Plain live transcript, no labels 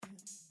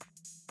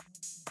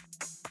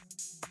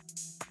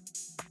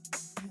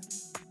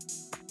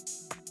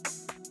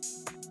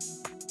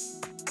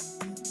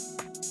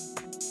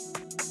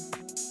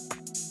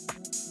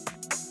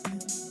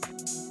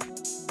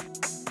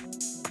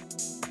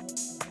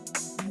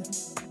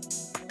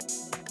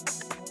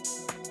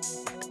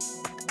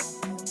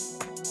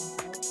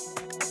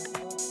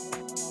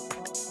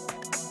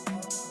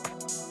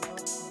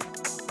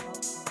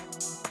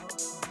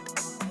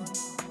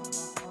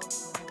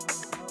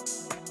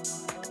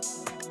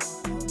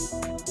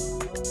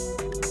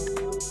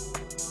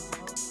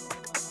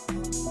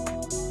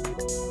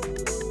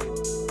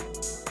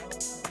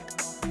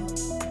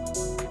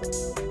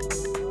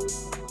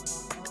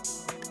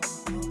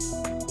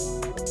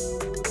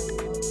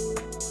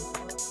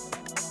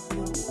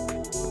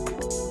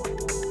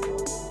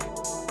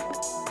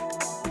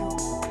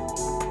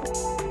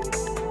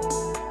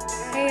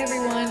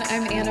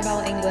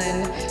Hell,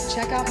 England.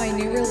 Check out my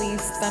new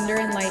release, Thunder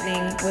and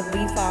Lightning, with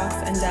Lee Foss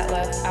and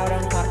Detlef, out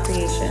on Hot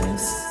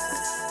Creations.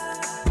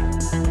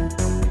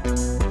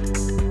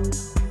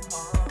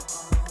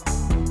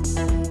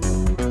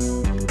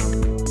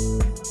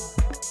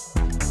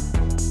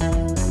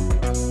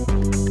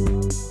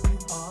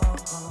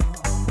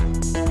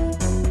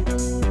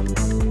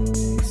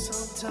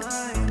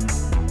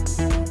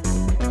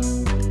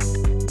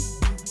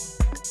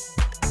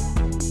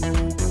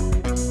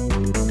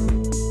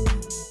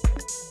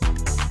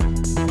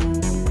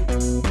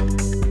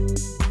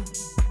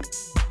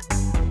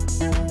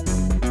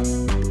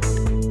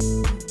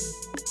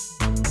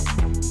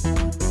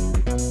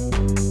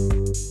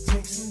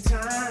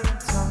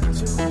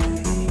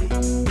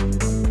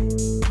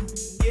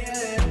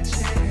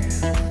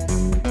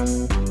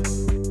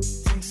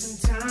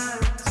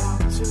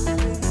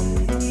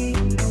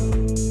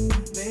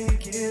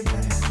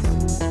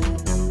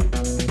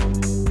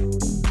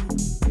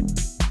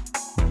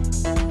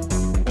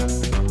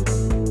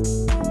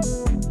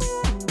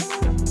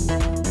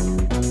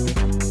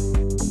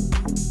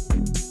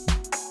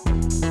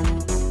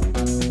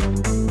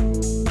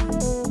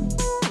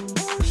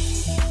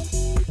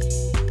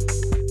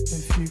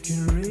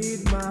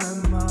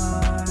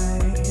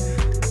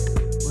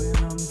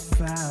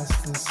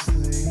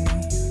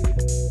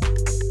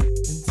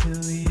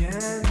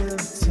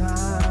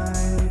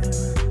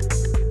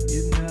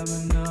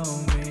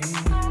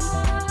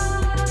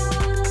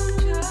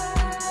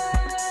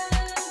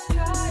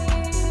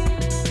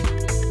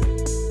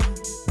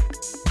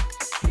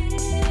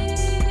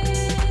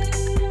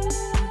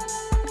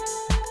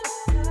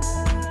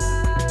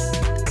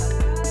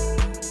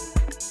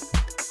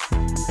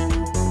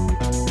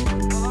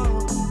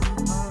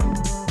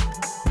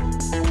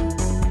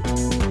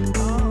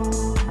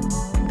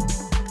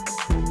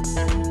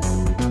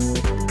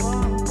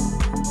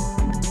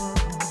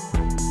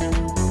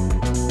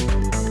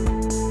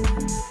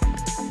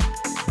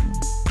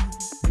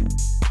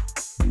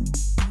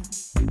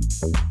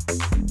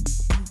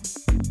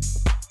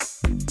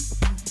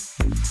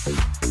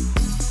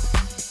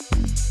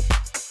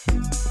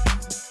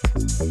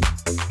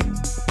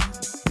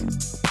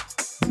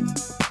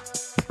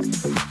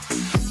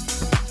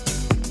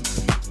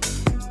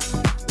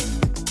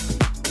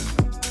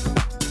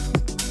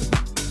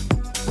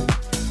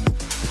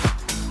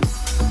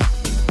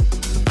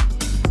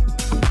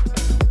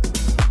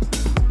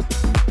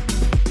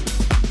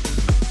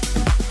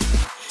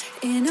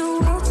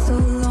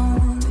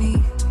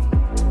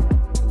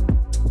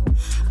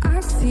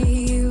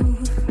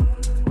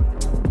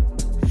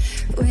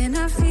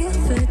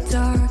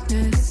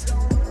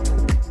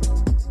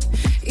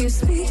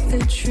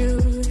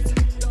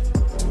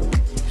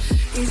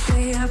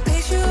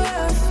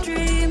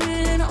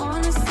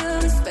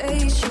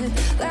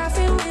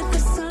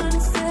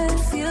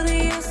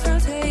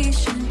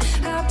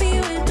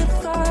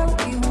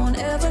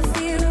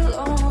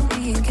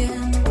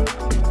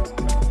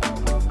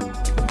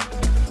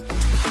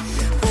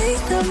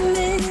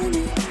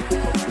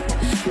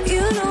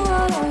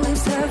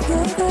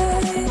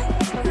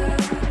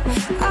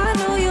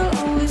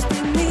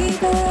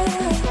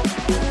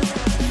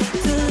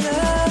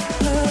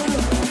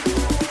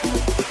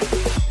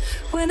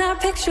 When I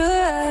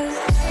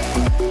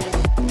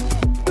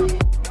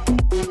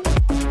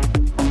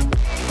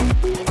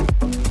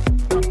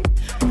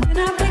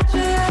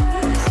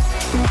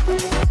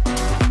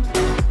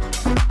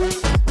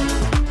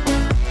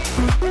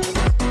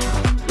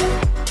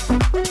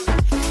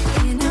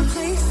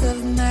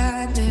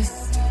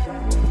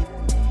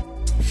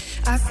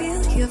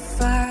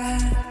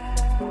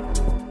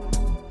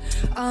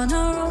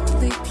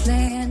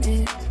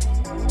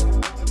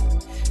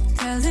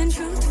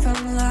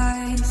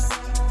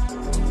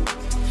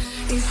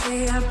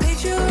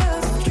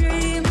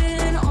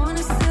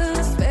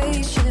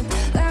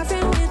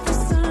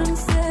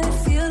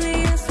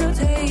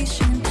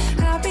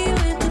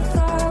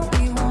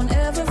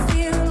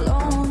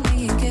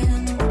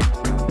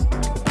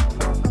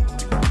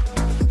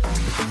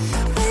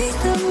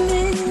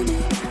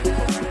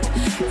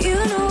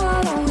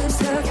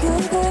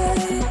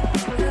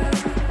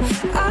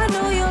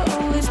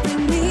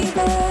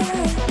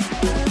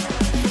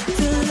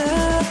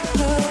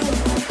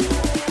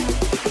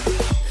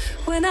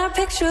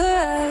picture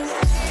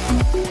us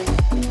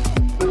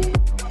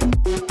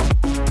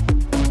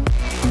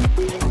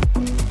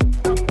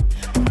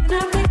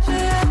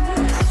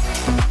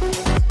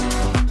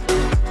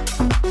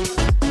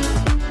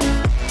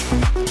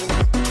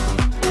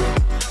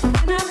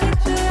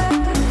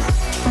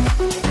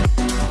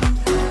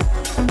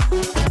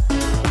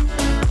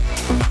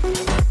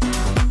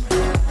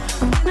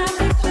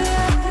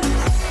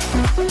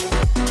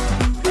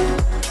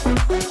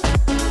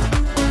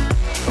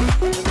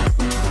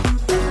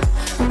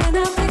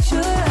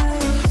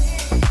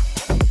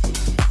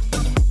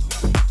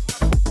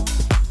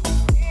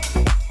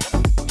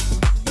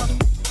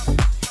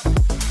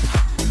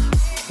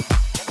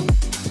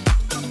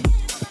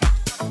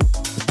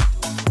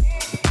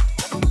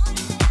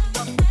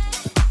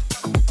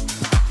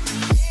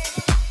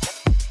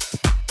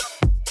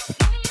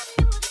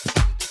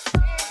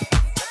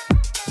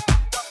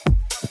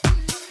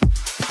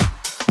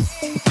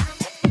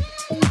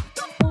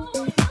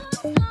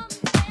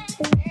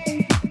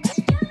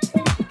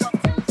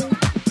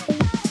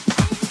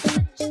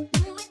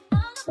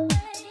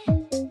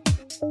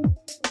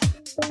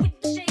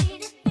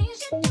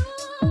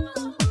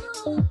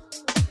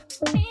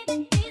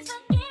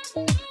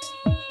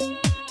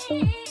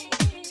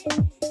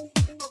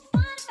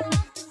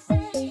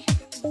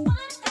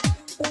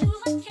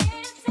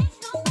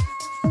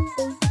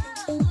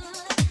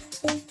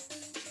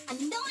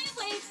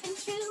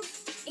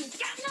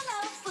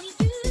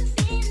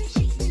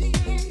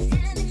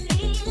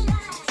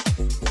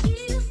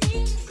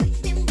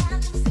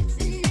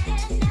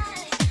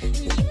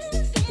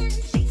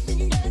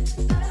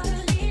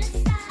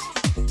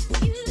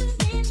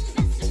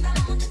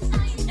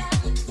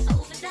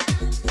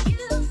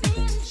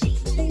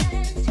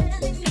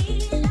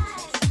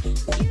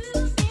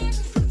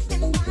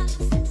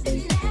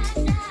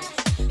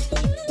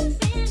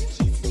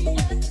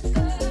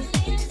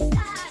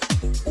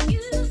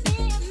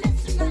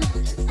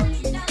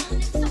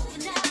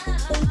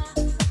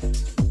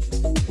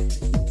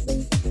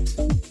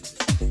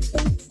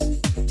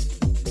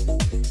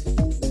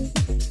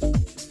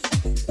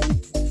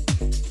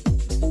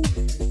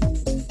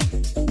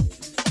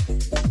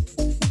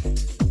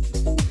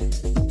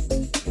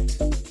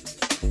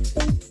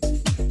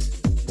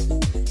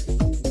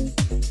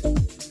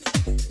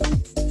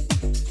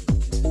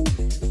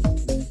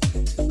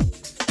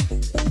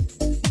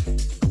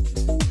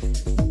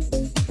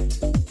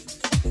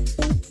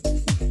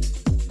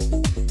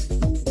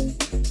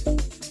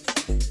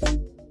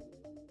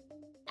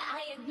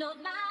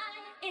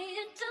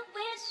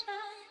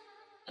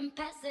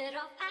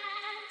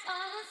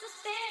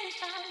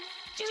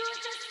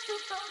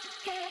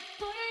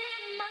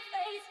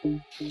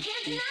Can't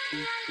deny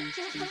that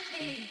you for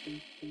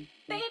me.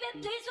 Baby,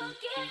 please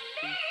forgive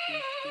me.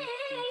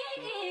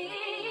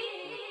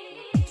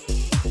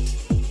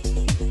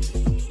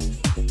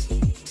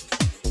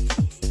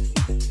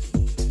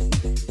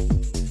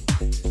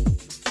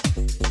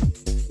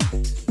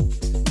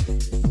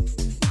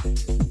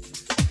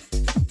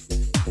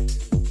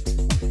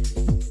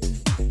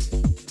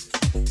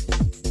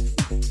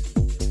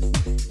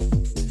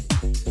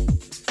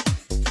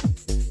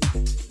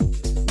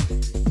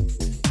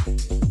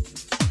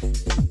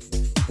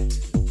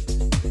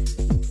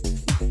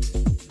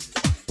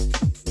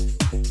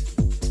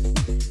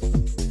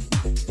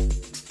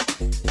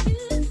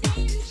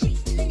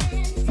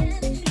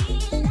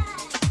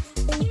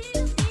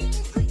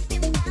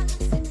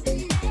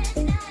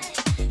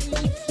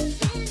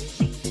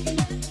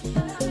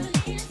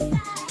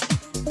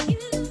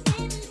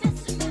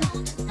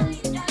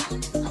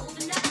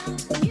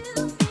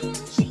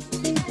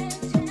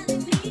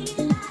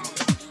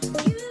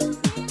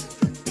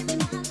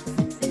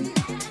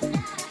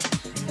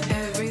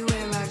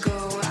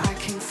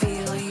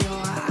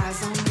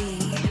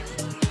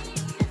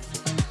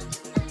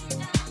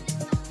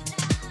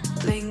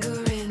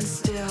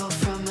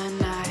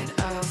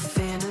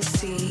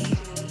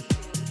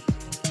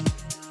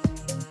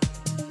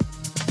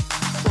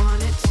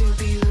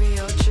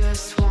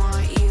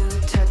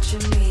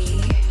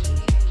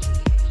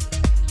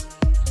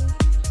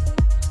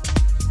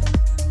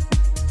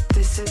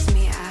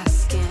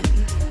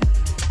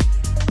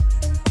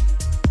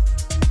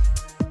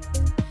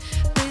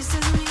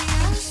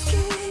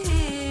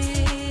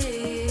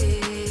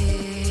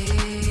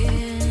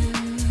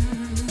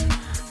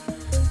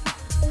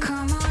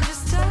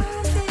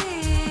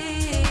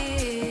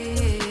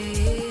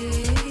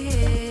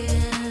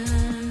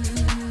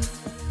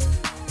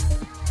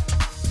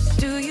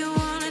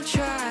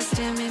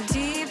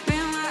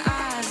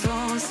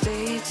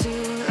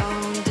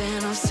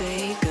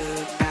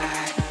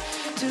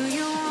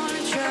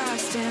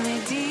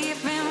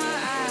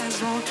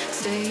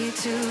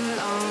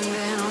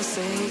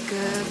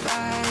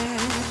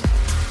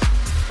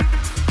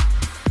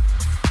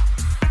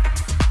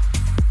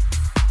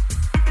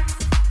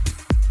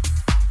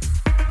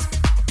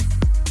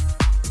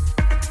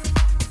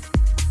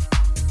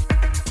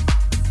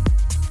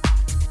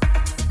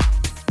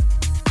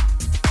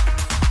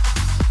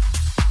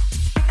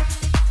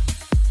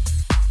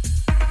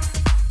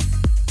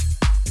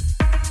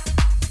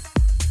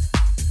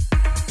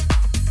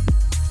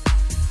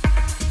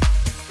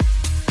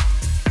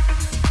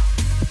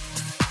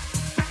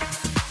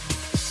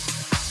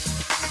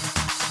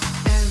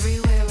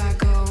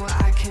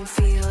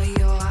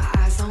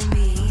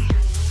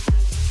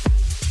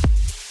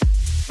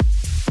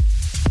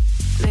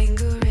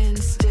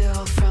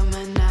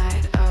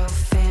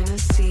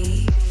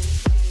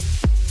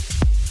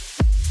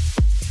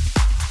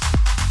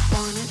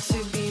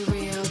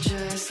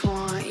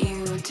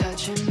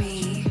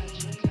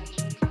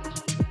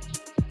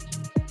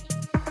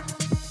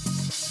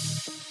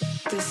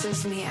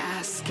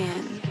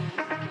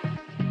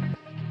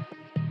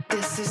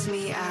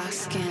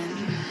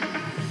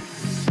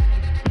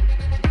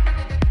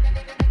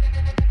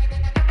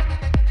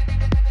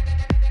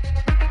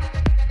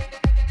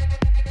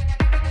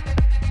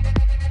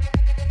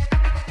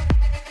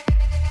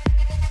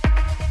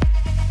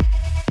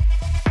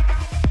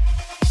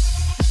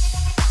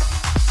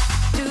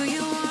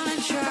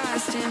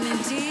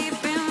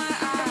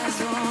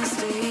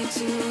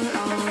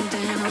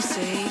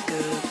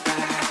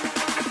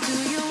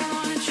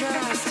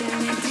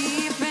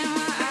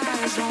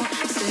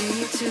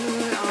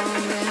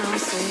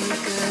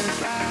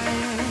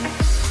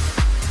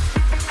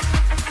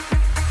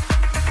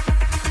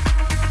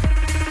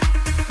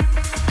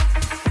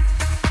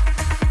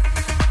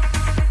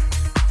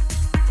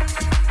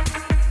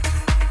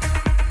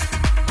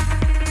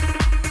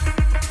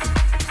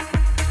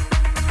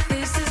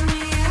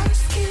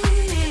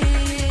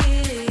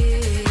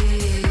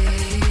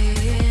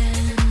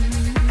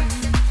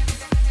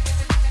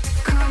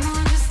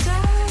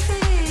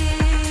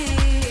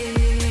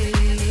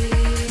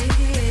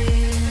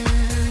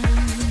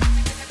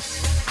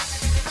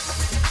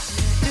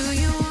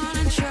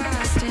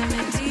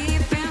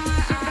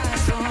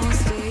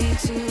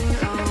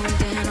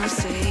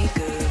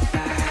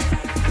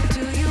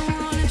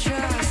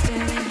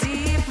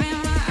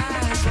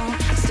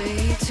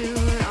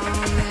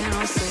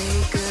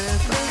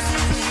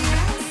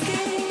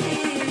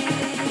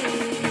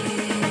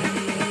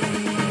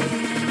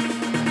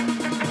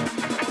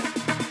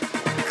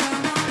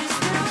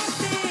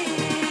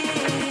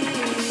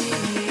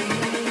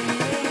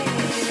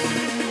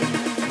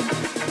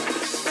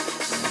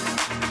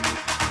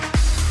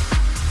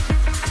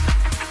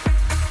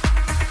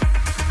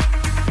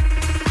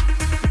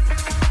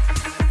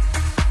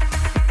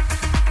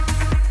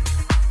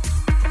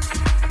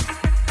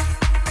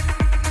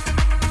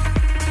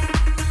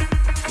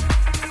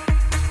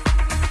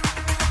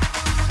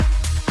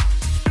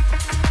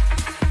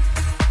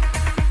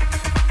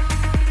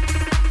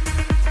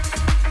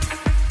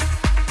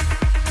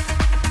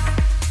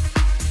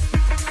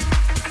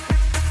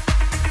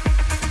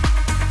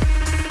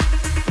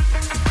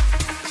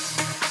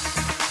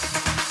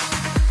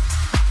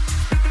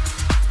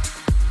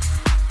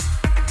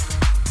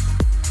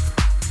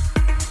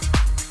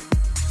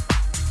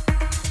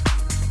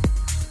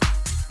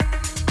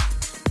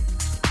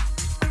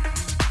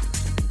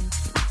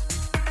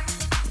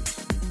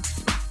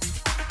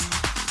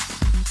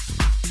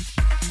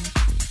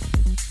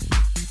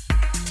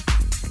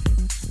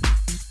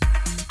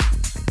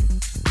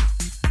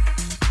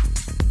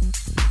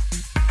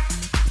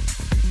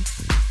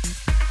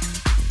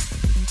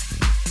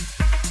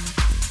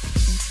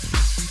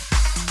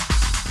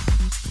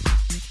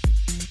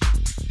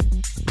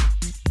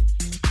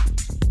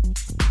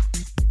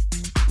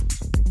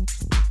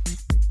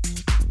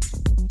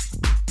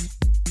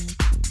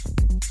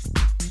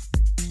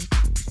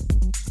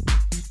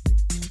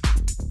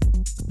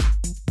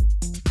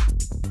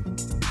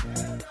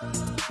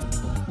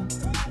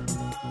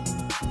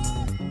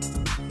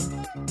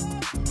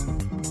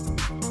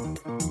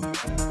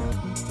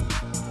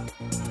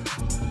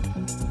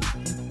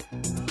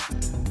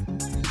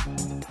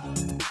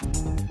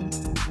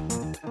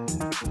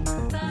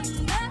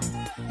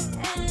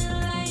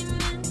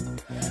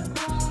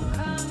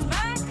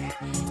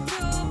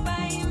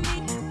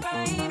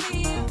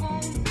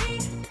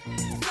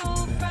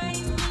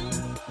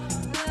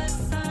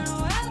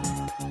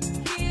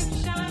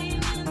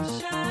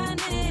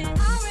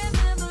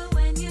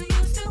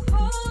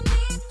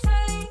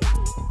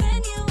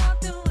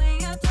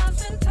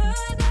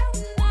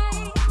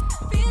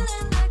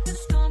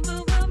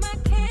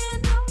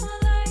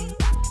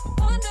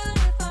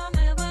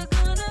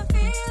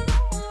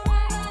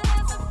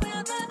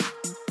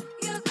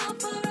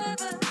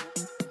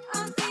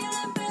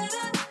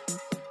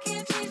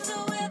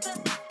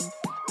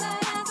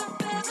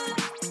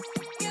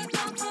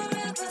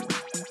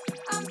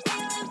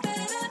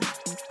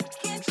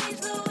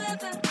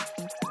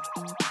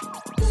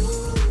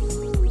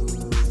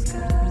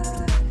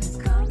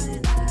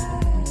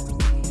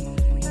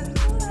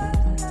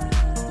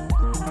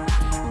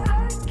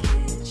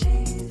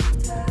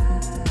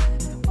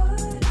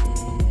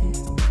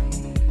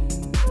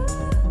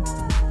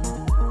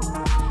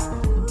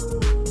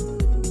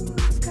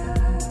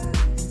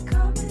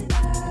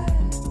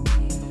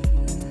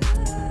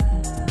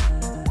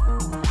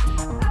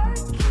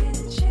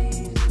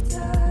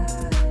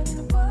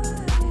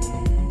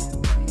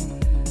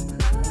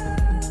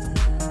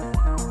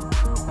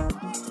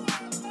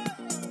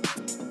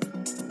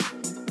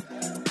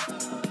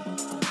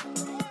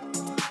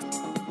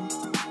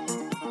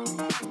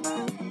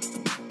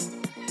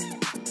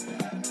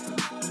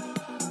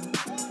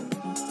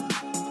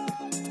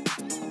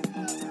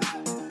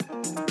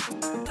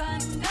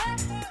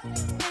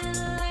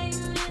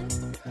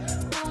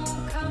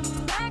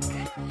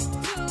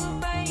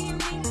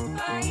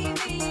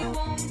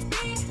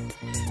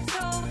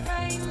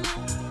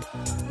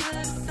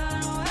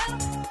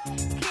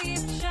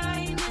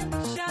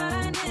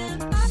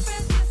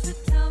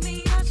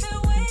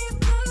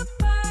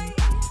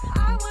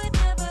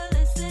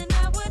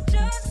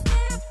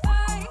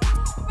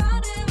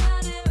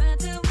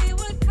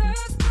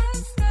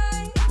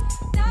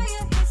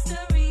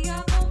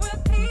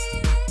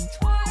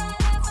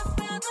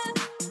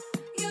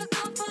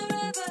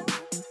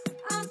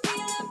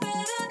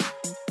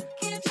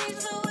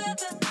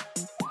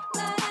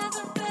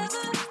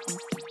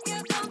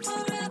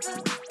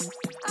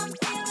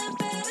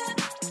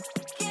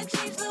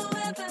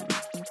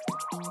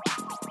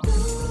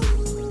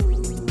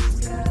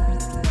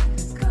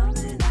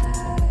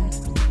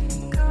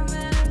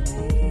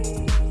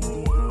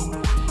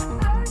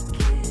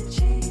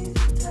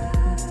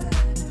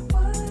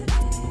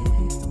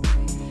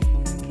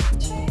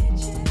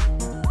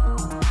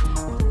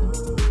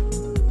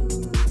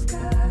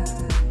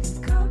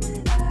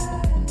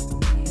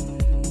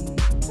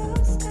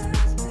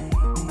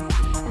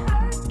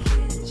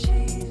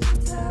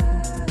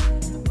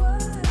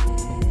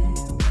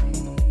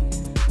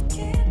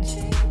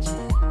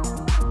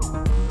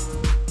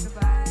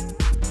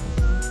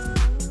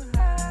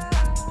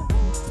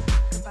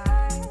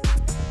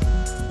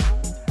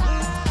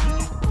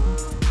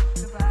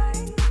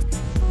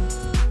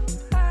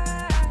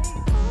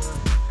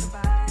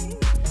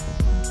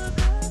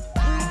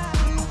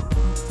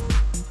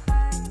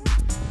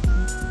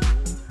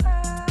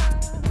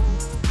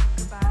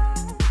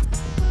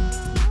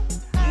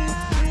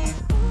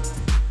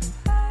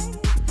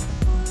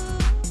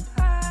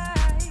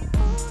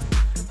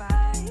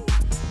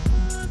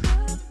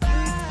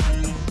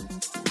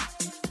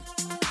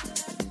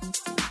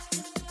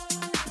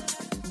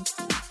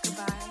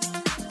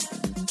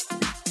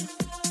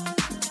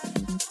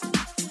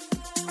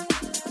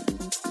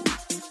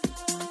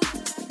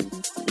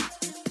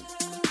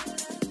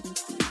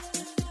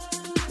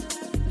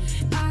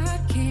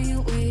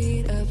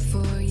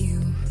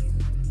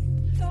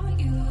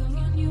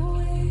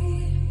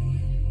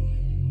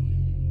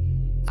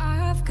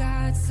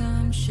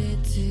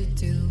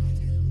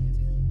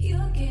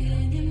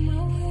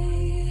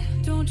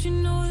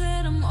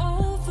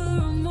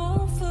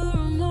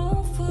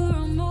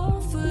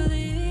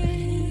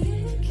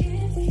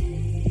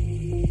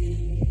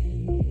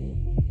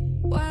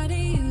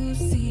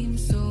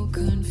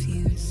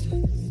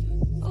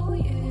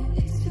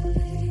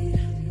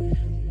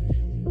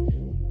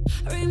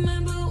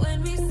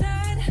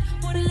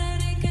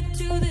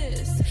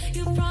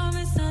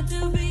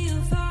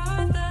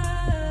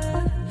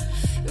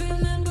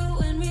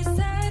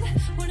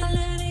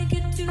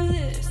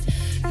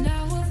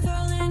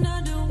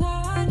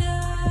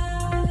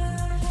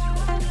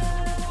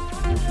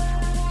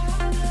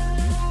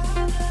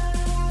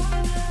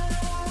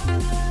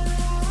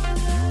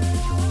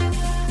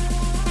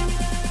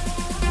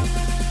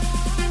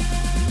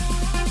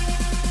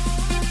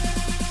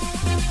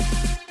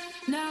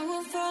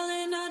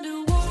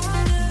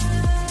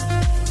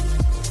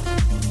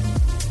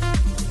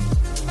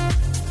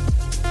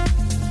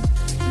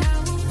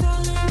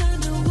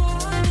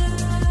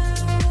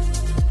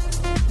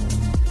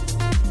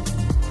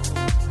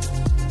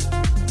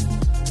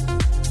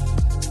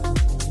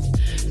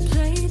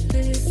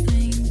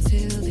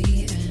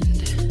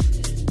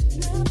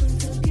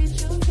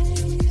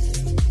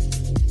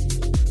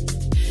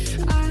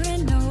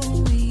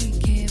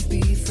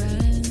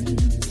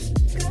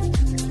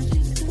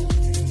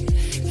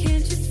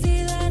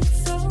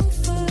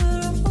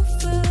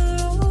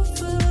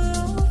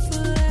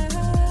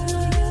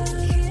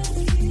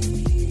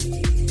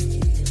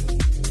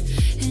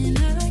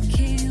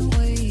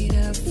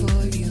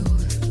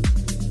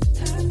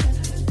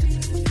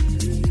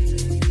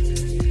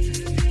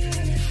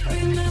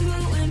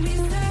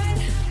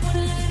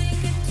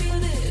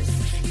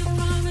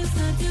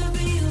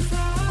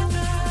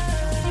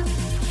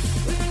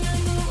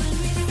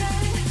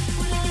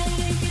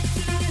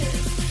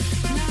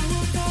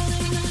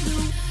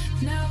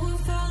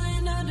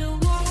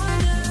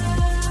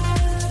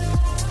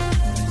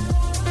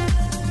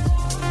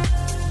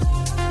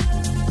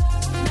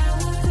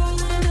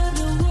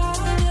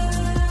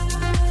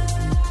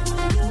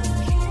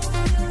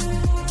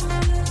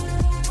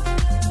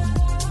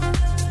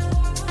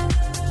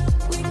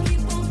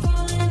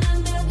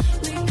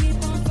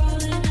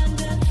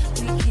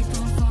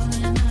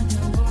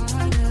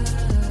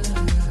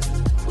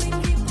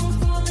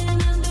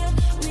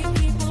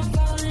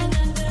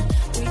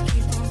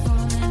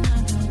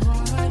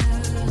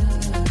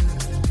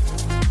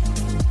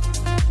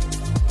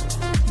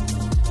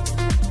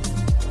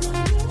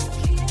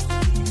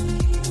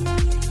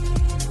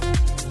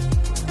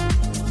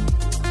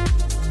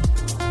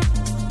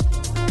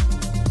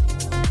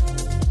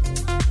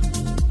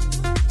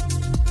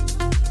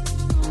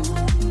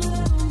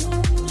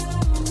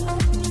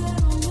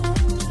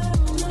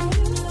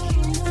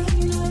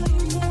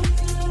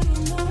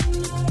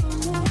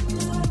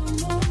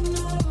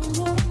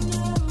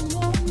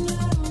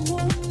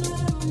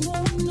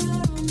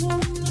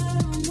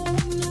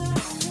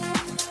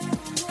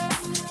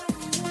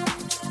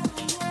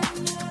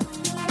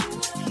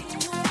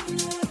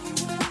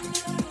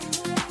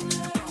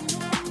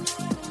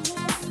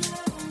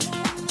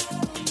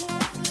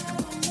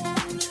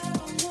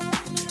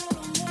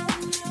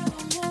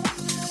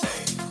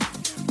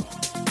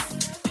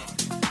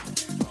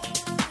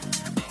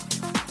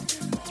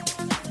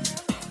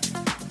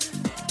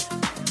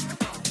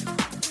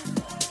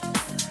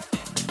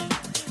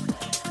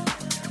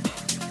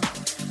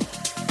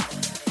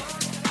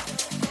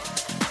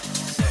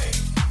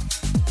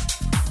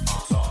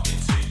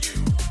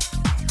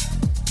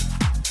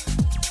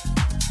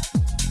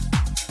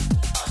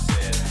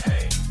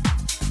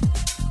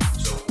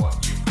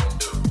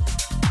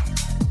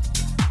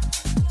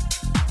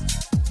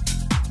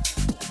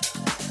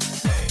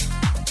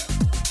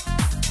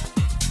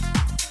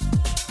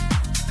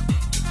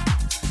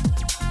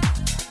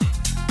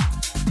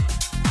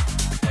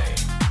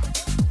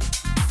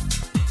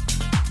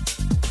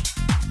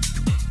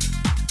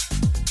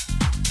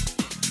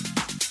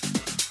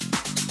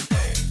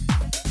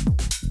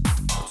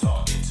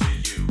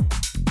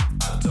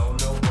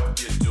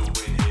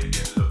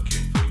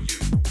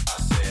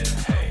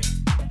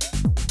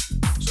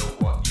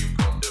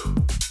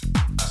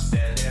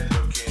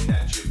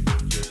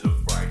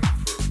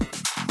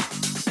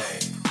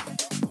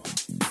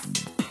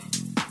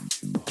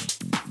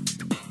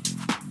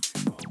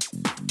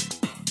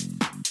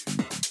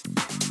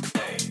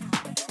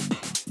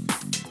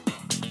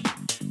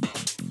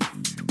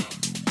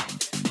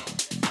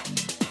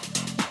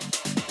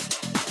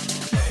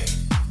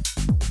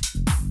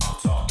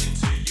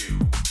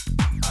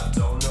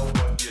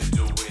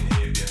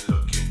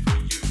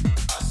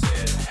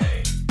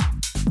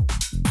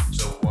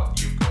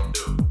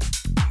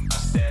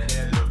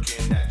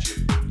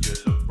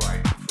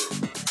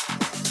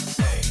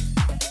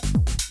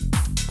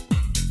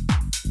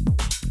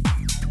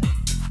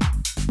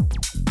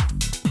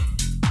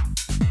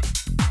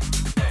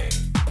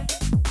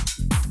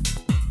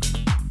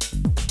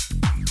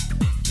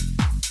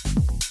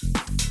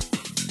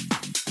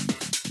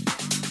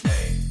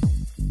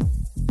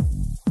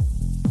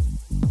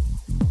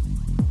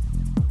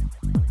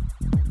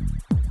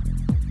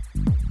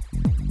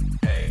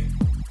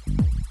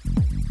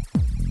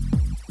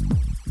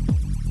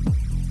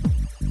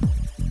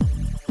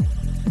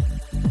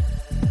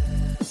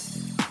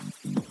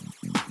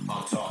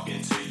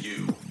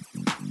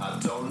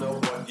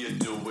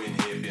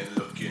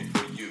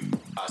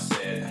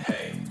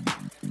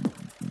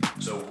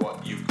 So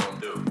what you gonna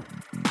do?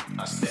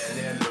 I stand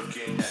there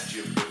looking at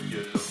you, but you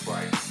look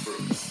right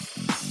through.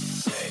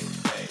 Hey,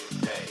 hey,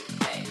 hey,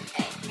 hey,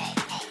 hey, hey,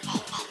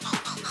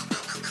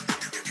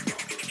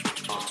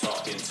 I'm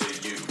talking to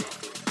you.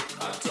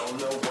 I don't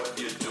know what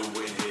you're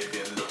doing here,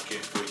 been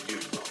looking for you.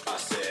 I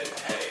said,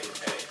 hey,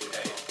 hey,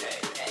 hey, hey,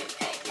 hey,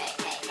 hey,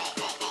 hey, hey,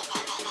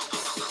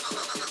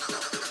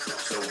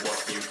 so what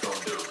you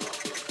gonna do?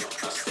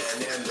 I stand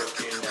there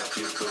looking at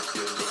you, but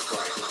you look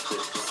right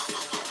through.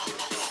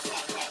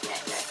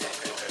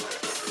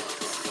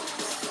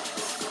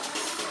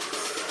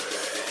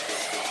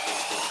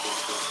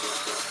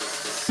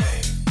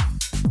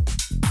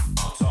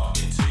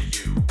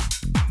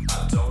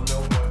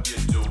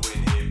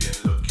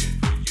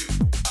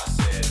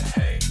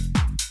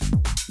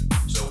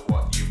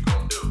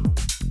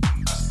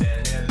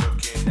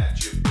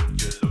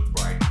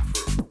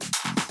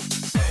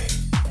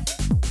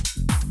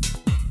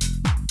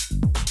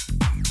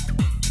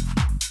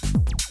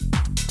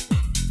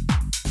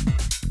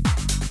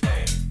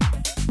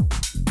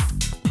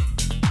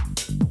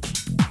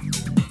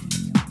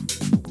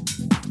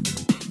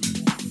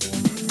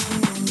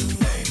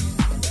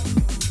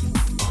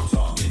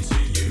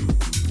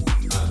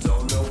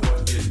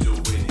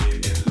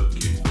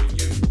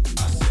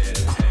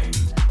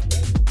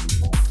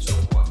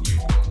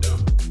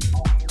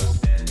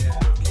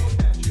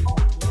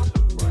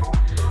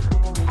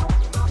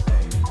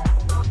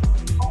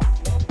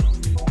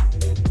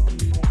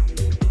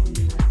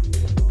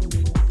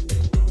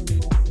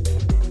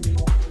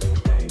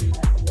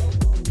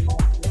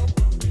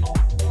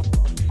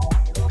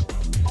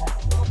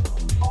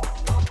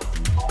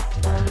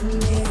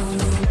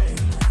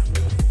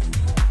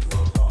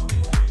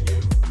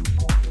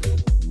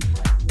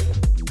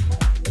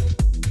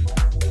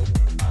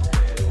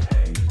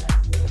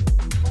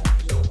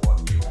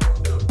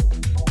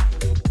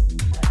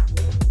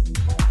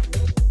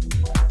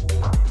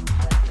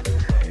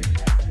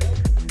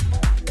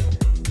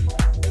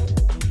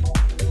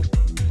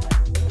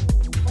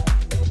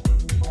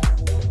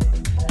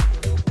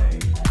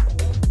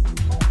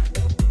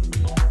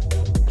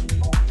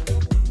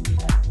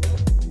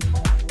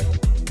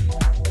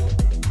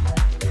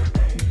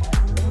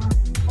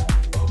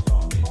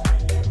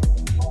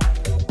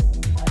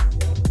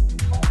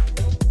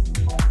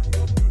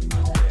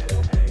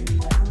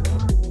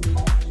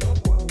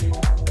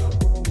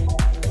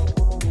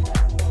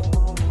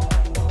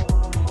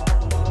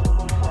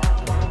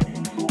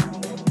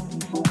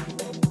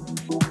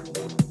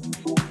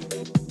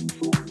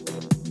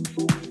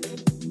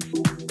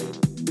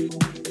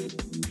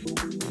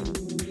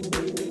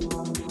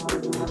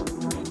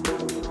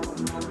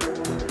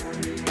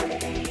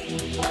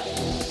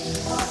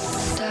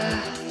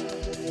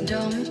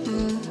 Don't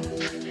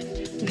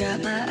move.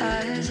 Got my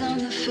eyes on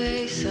the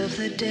face of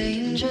the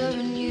danger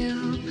in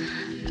you.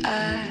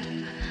 I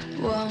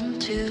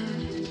want to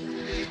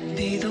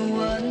be the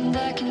one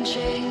that can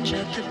change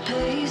at the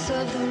pace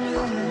of the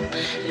room.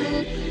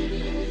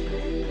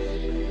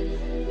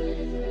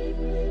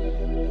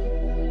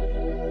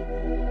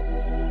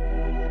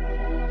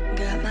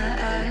 Got my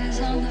eyes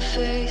on the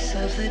face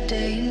of the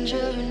danger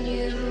in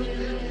you.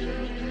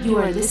 You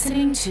are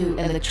listening to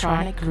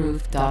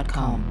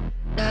electronicgroove.com.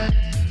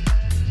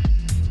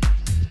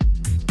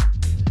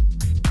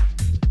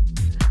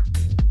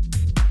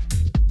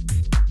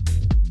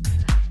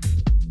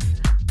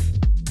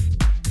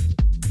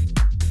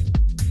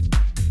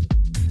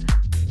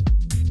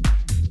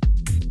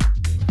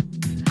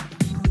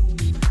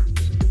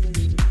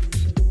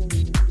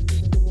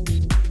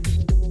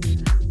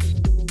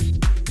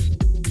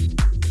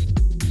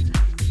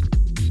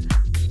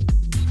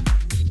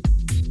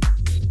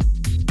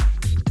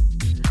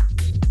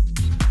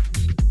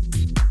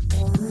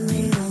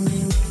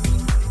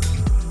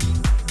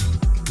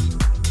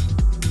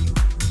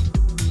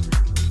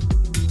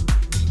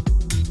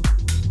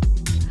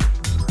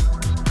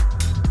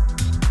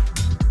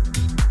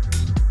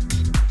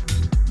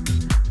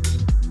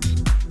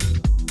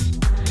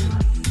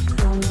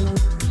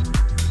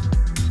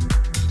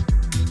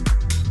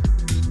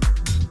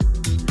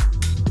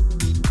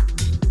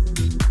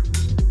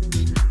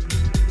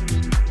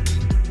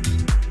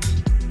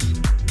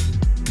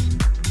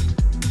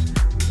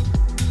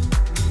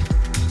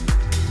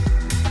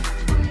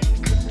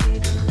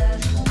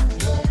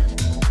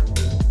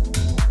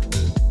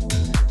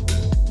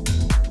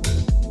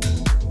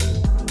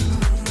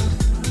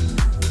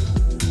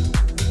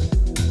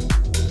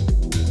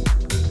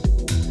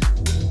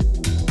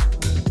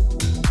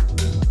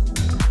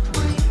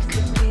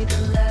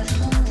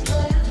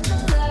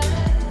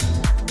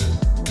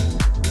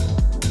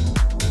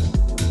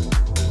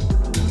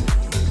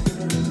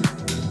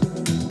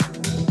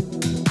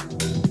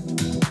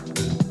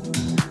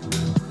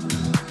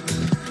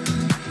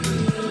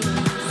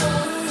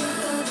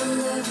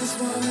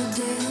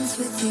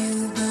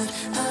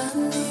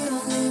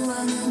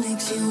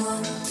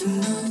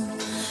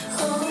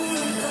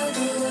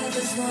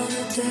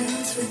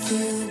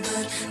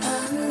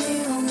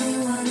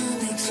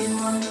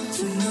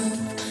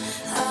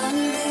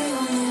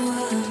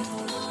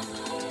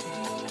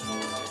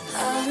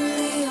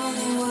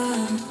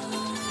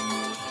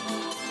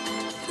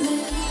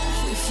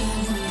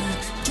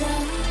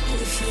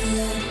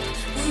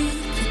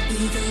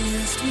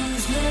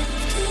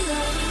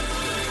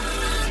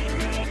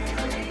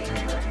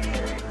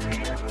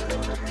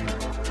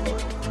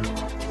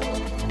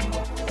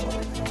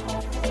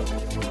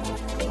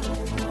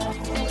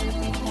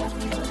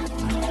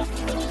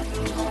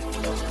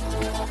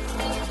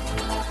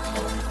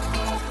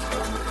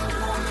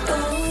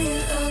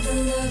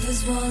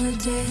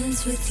 wanna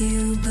dance with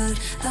you, but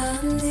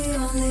I'm the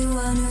only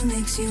one who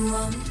makes you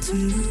want to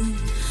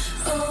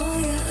move. All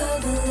your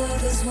other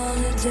lovers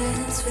wanna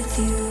dance with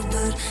you,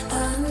 but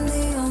I'm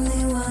the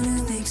only one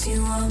who makes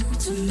you want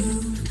to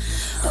move.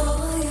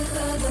 All your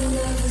other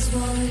lovers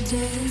wanna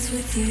dance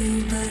with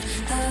you, but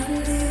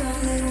I'm the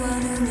only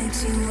one who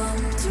makes you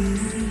want to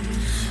move.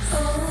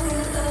 All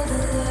your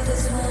other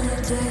lovers wanna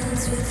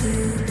dance with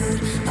you, but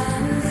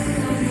I'm the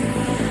only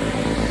one.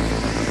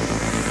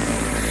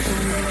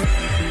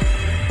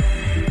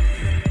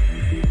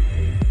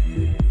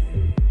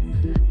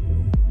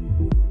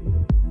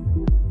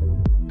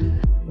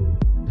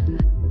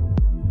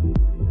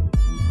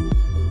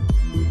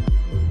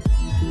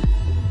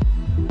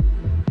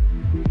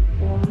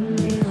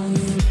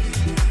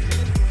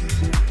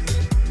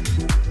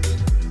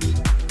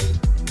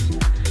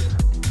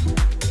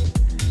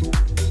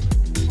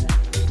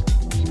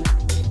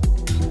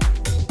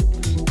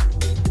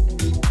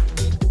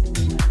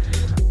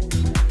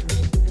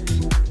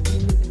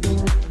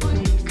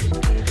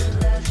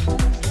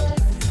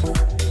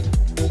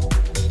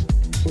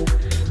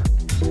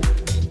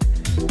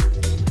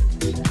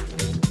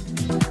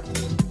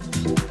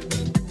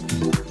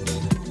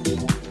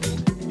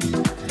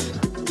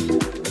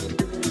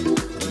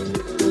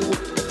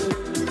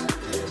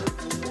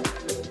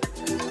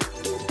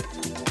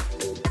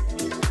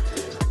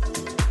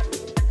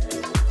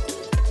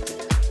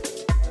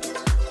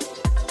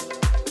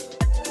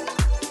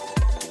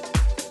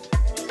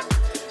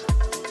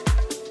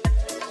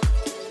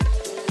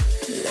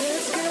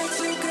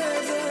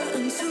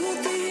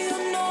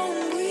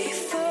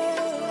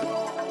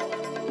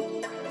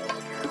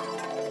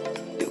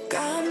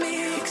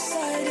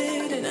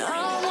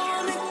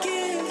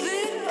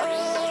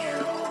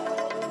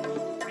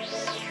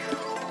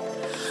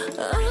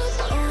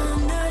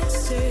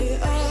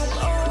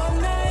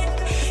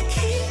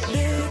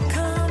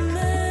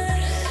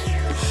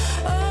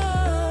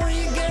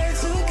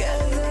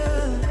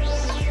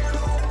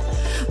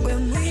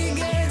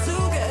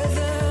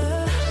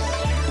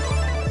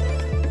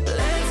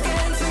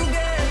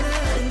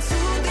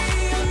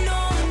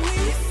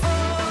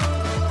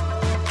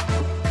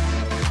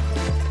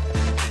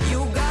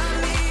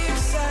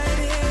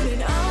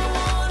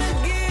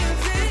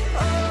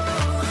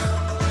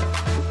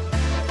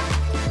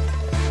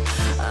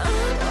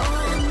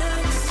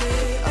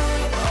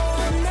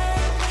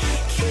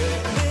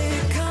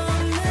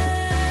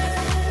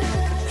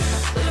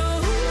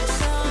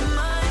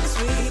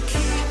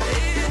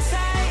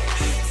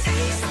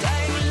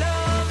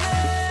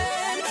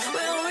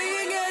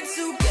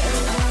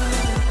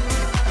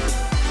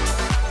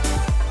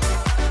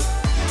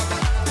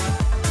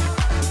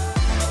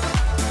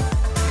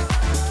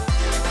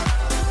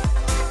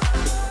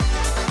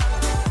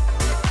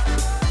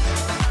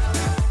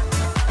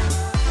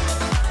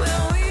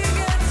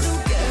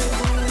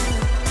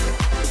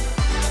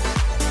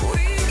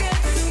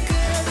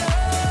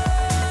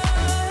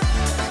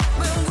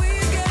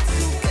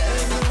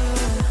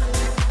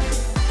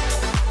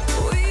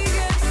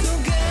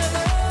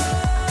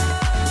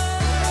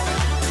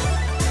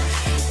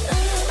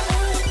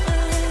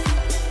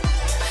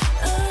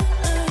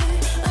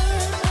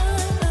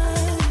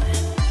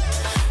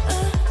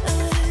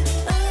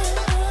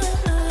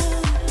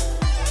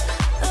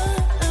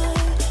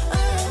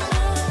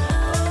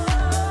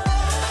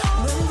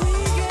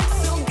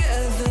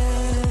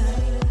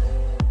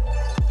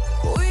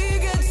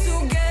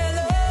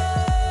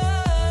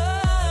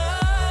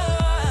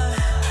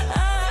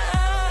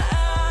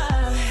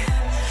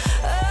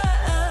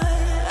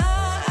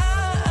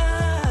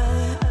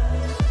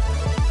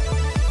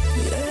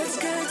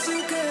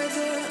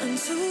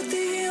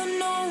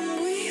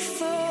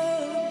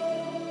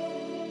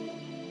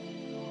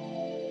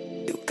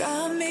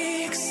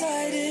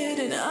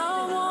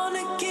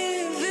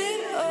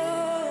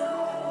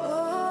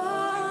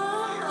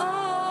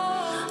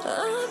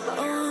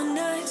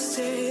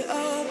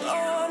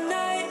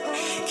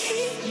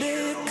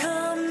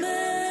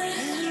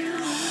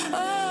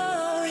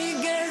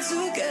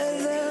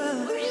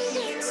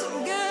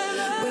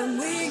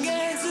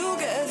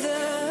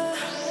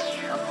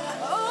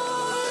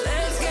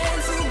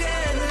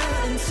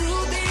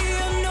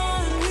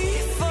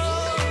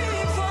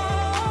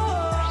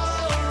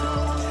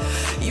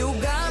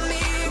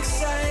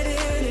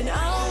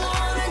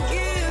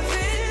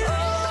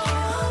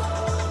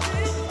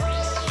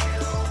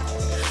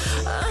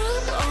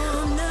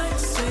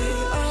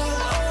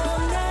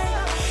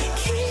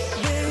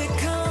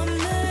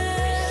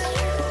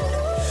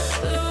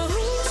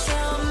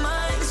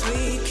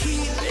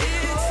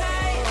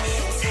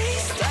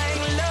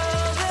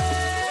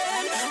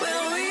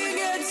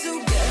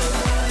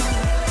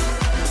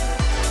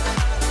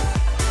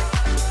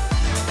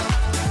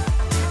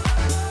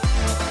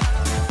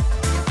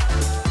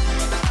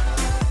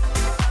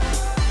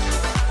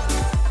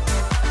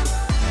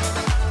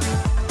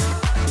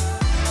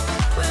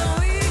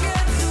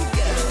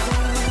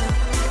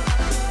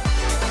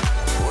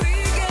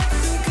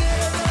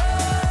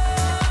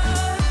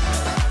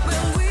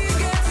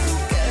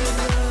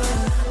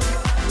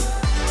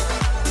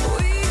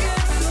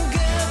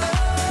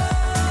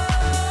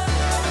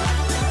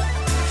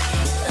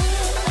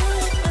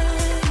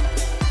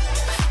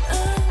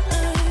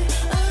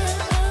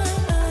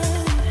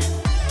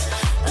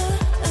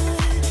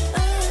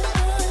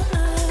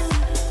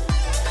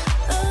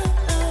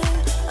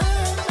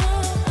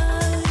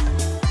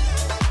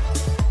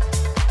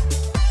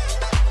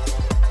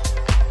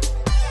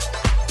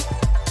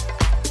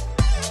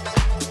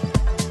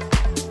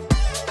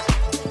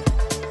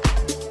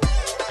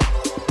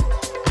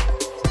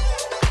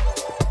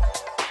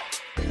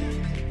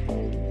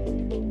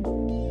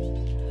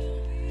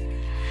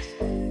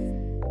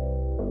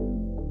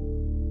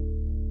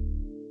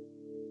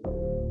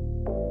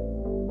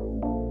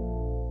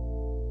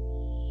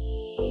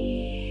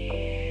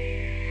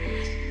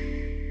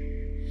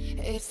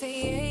 It's the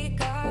ache,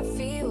 I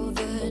feel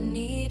the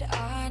need,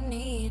 I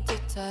need to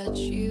touch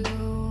you.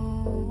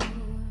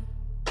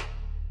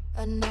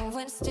 I know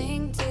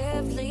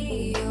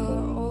instinctively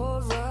your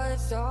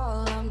aura's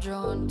all I'm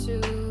drawn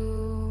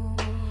to.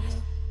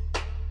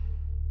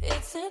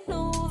 It's an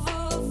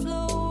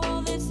overflow,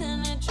 all this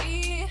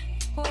energy.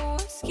 Oh,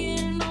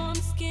 skin on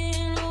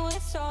skin, oh,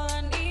 it's all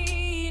I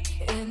need.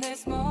 In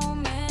this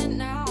moment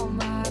now,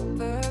 my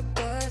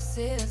purpose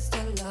is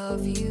to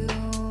love you.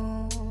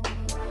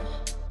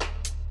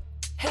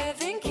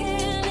 Heaven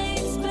can't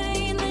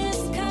explain this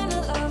kind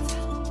of love.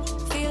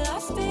 Feel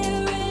our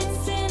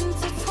spirits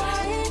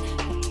intertwine.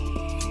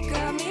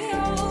 Got me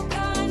all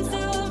kinds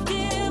of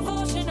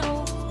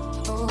devotional.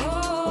 Oh,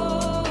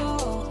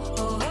 oh,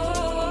 oh,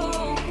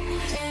 oh.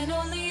 And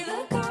only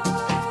the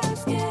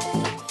gods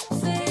can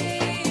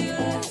save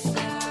us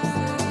now.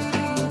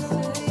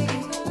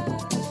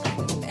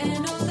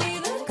 And only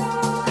the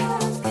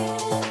gods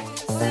can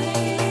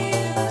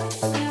save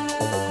us now.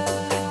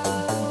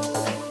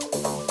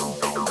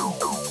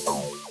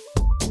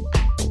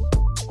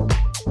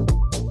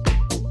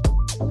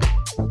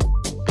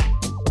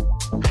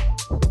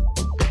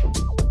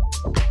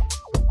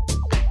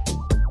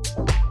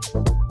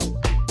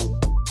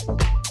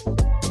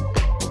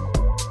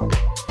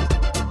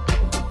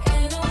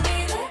 And only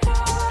the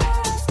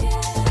gods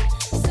can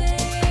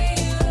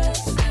save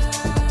us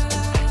now.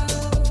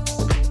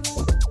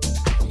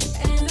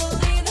 And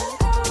only the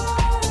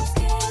gods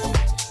can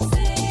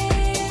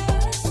save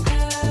us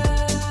now.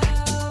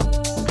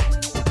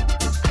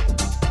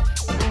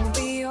 Oh,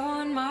 be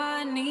on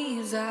my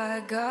knees,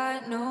 I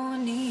got no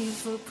need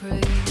for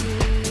praise.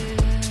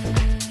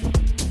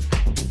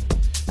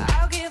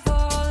 I'll give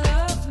all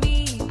of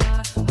me,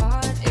 my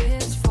heart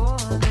is for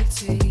the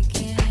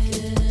taking.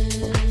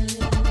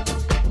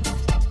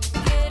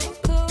 Getting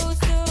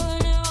closer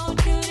now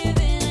to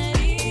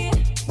divinity.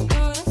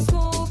 Through the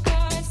smoke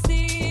I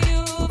see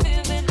you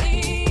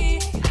vividly.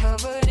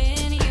 Covered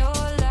in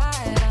your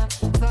light,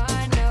 I'm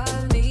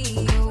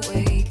finally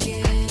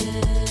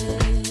awakened.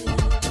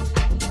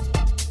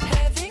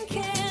 Heaven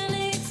can't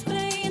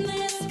explain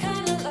this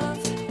kind of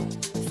love.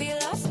 Feel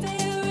our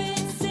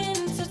spirits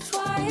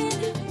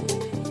intertwine.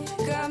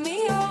 Got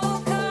me all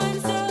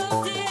kinds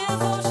of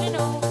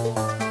devotional.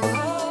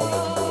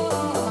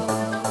 Oh,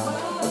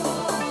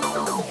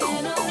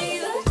 and only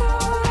the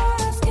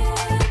gods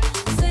can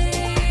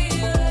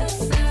save us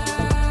now.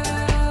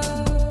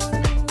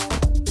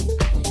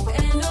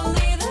 And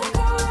only the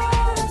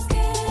gods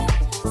can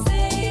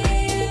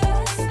save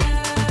us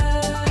now.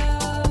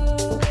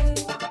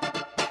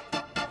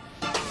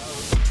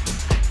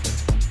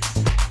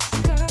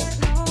 Got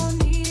no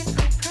need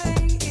for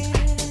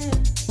praying.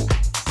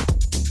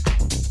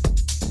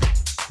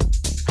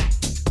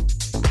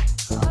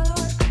 All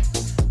I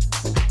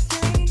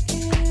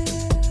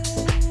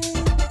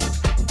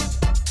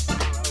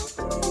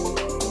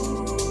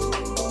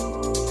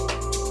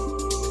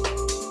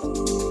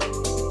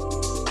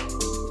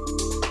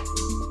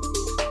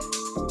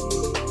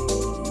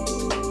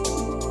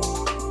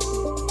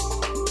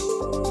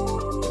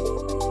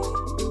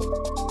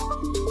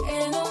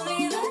and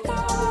only the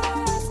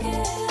gods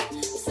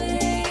can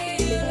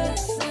save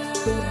us now.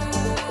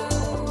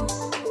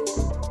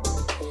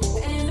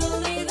 And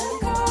only the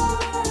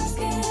gods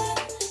can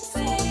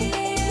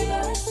save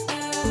us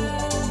now.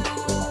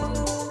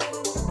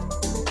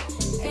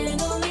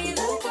 And only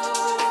the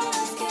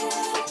gods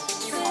can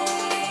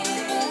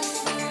save us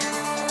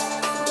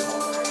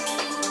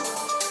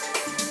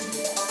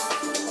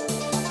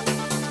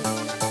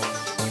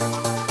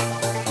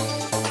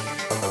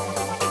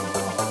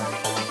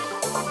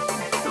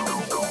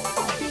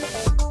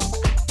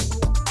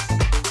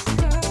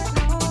Got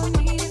no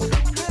need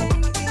for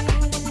praying.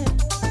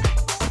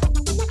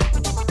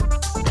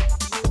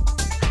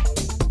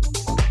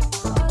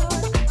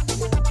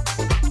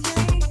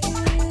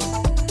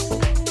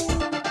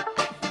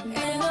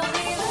 And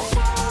only the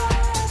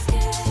gods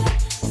can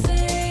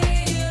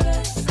save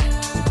us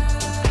now.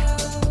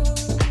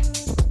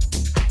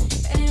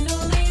 And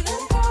only the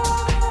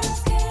gods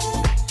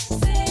can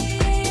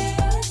save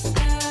us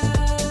now.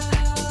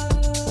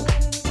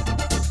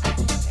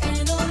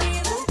 And only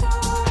the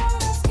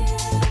gods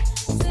can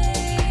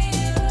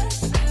save us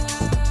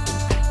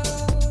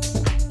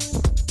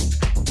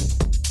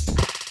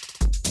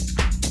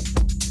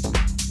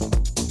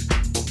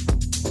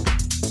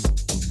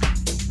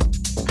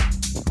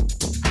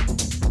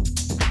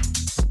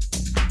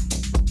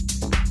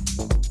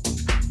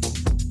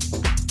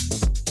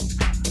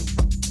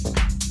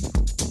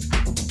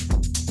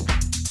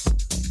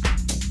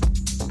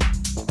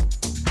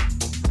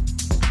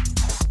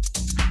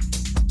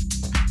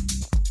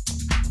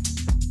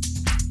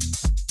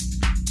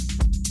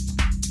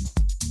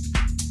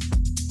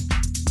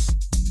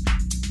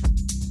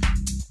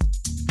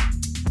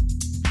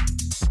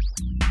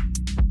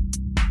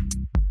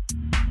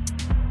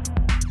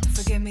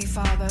Forgive me,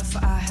 Father, for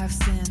I have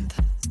sinned.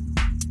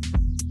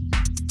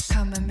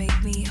 Come and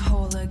make me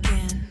whole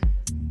again.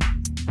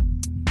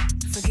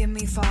 Forgive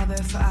me, Father,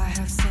 for I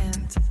have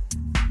sinned.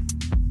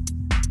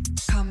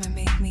 Come and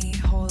make me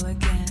whole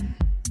again.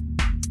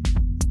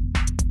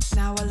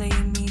 Now I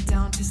lay me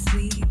down to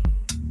sleep.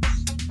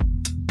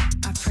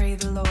 I pray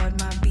the Lord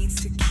my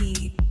beats to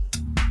keep.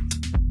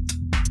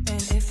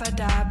 And if I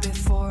die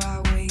before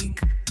I wake,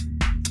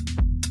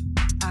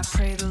 I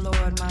pray the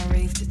Lord my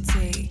rave to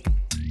take.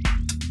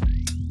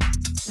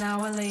 Now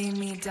I lay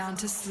me down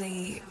to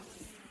sleep.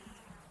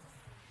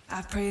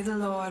 I pray the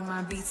Lord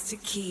my beats to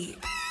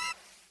keep.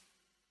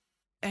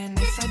 And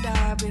if I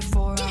die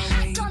before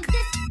I wake,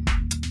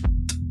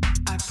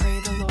 I pray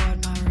the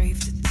Lord my rave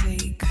to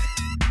take.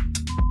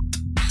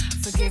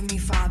 Forgive me,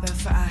 Father,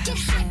 for I have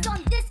sinned.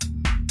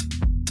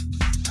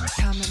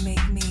 Come and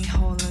make me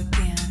whole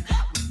again.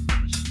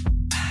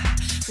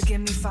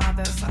 Forgive me,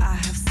 Father, for I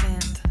have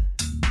sinned.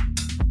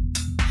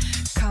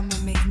 Come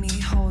and make me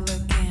whole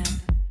again.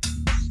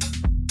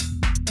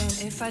 And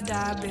if I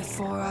die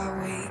before I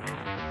wake,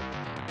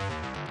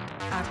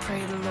 I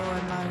pray the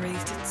Lord my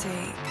rave to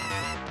take.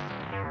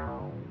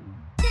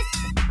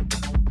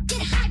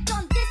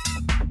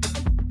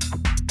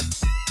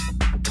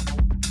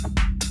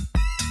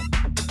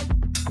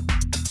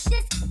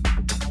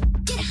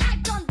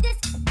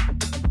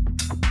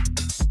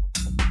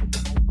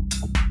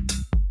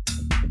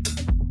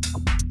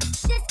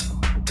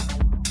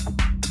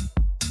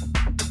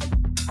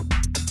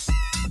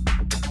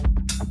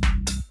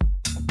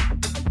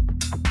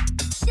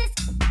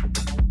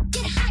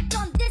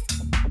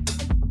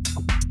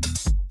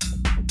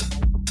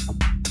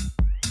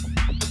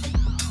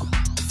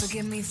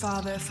 Forgive me,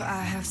 Father, for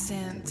I have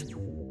sinned.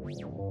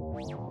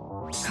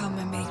 Come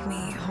and make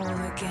me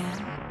whole again.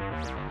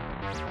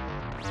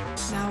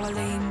 Now I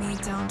lay me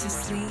down to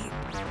sleep.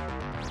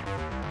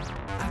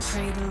 I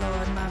pray the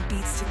Lord my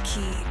beats to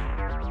keep.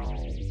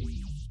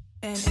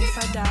 And if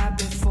I die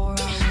before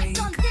I wake,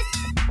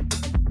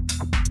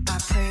 I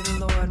pray the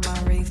Lord my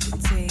rave to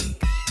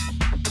take.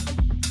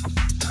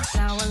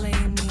 Now I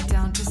lay me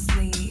down to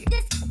sleep.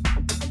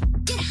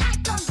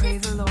 I pray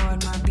the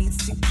Lord my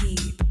beats to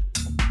keep.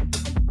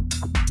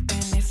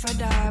 If I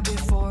die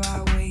before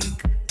I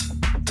wake,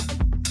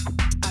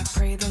 I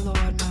pray the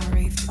Lord my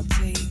rave to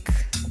take.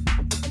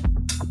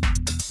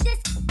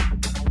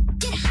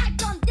 Get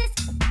hyped on this.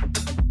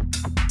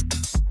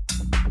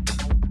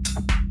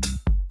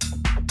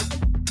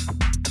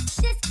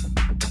 This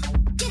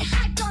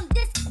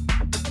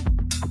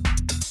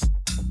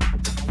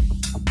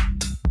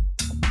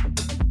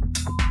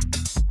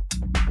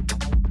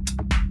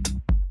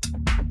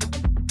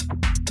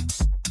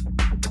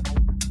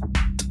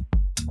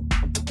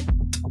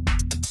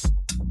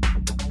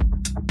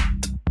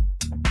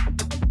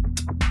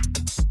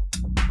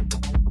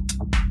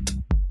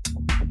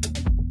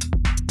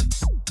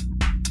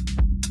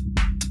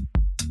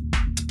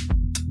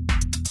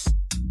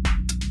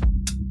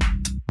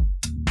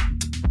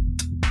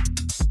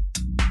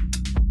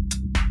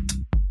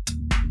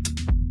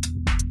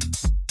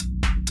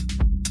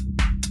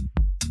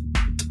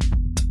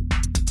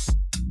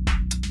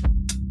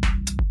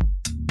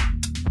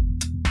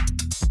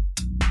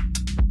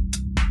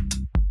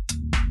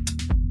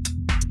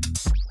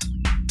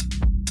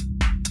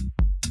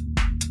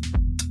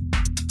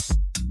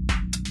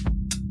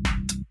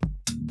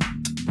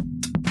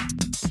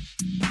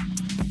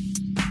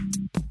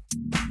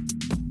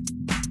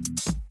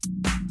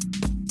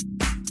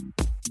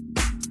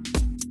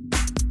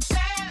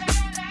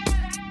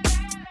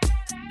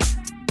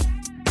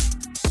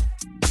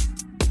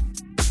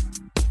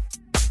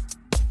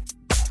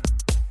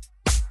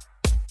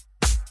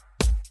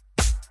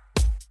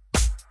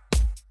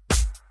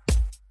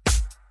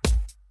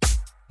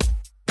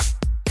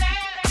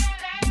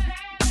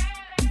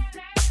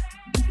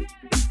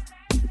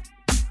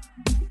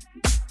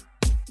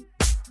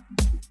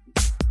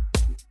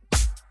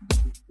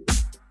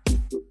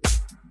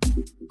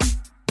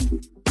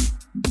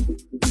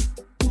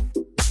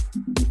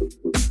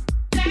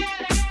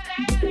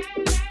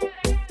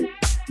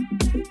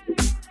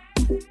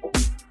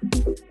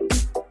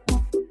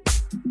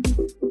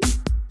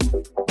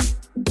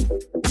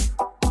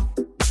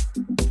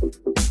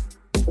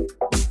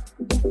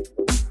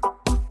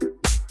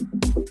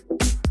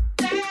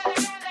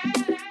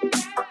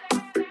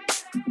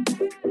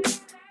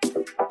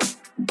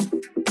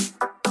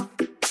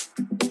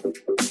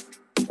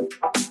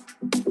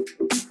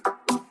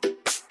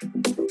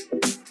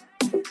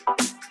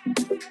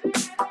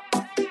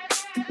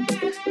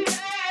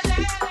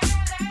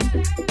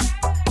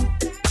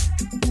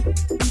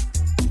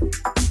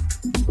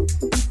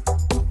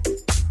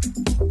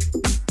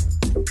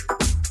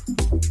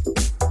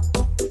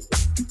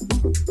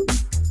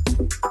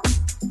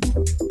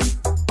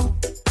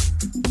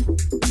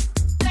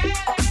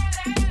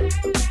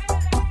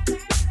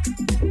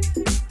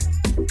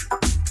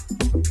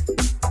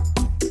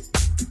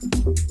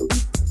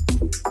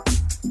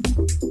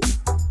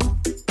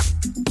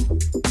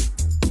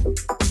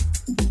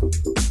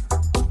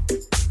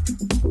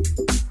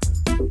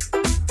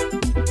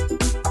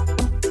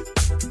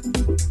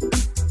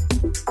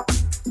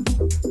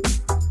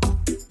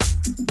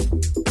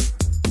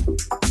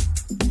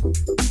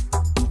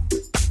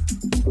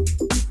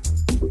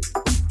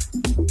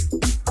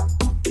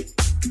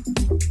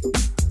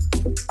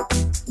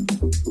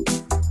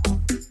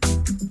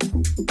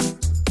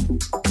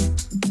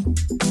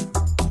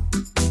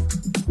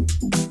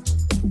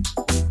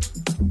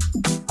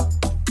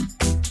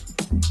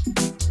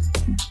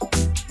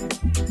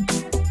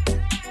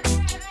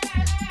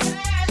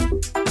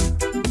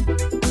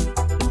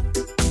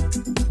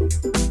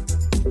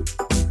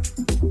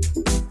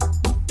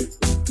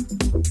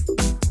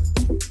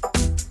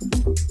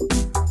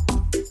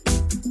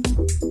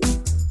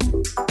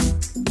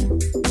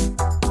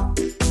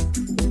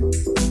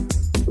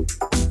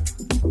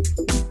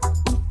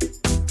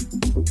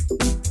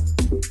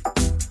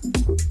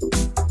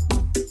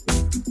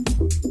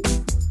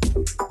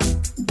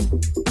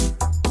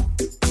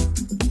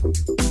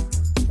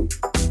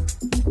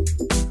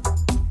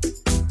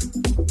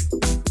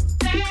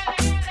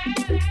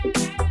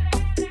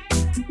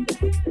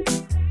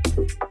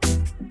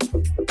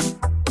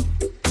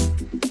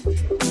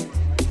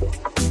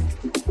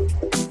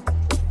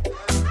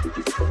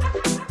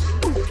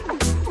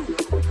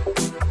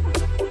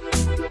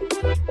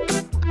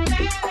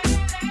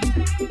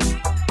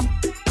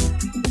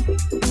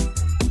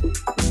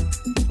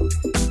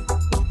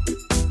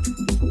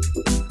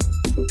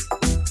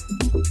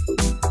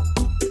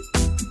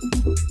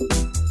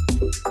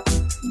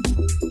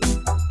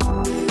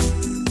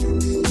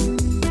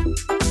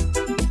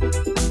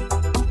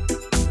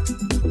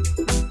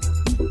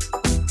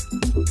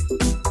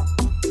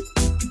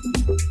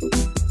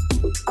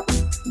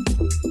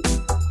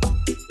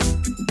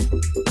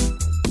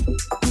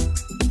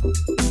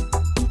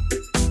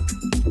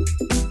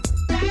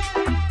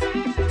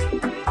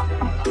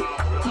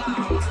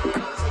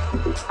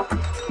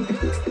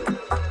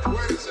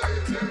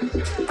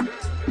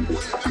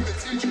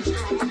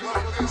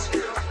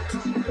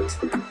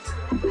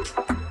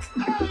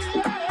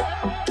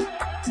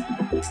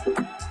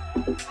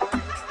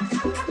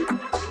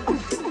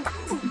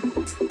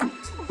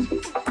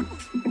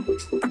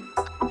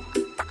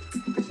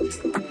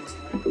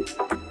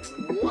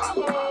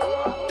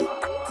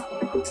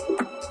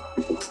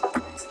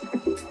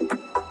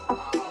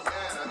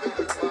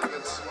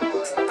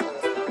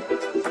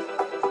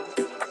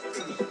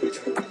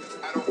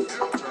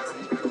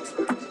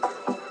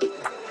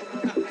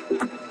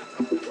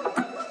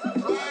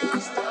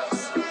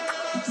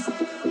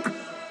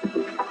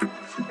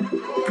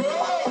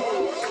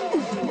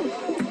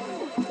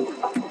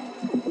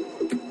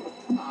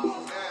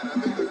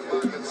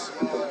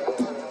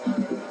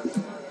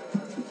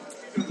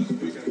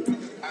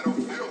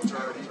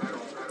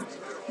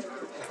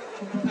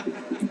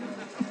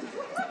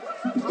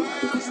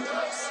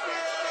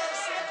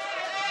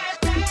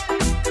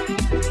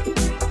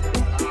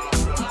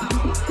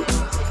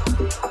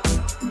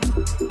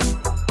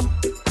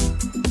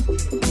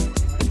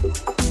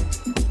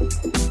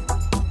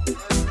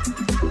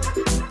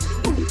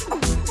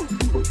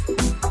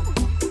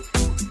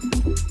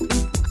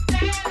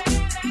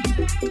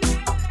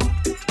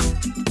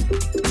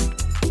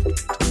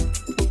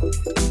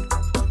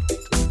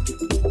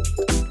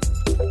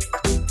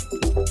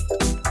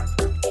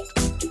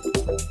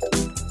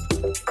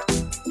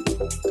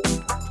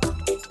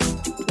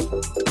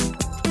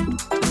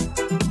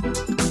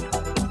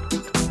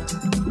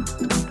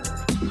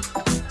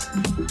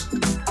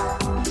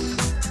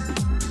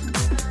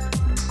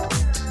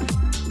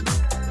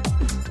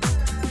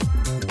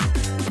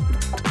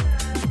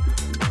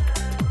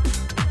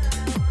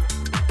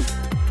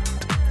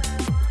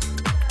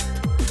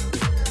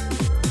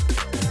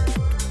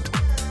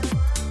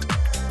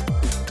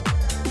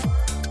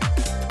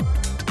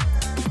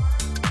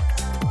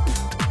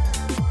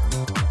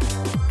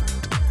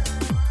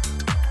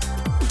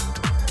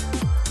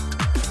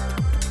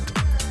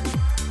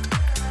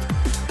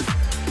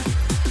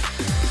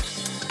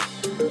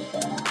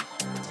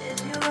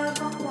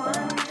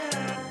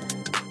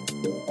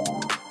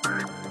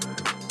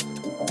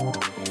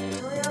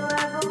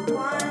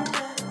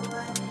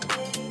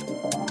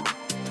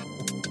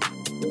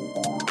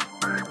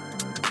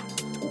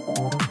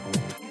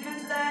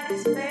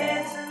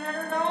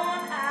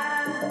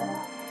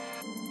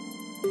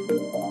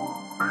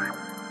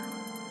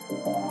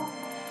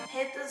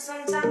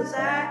Sometimes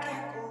I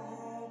can't go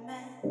home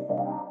and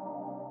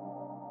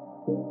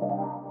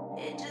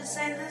it just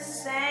ain't the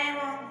same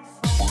on the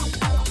phone.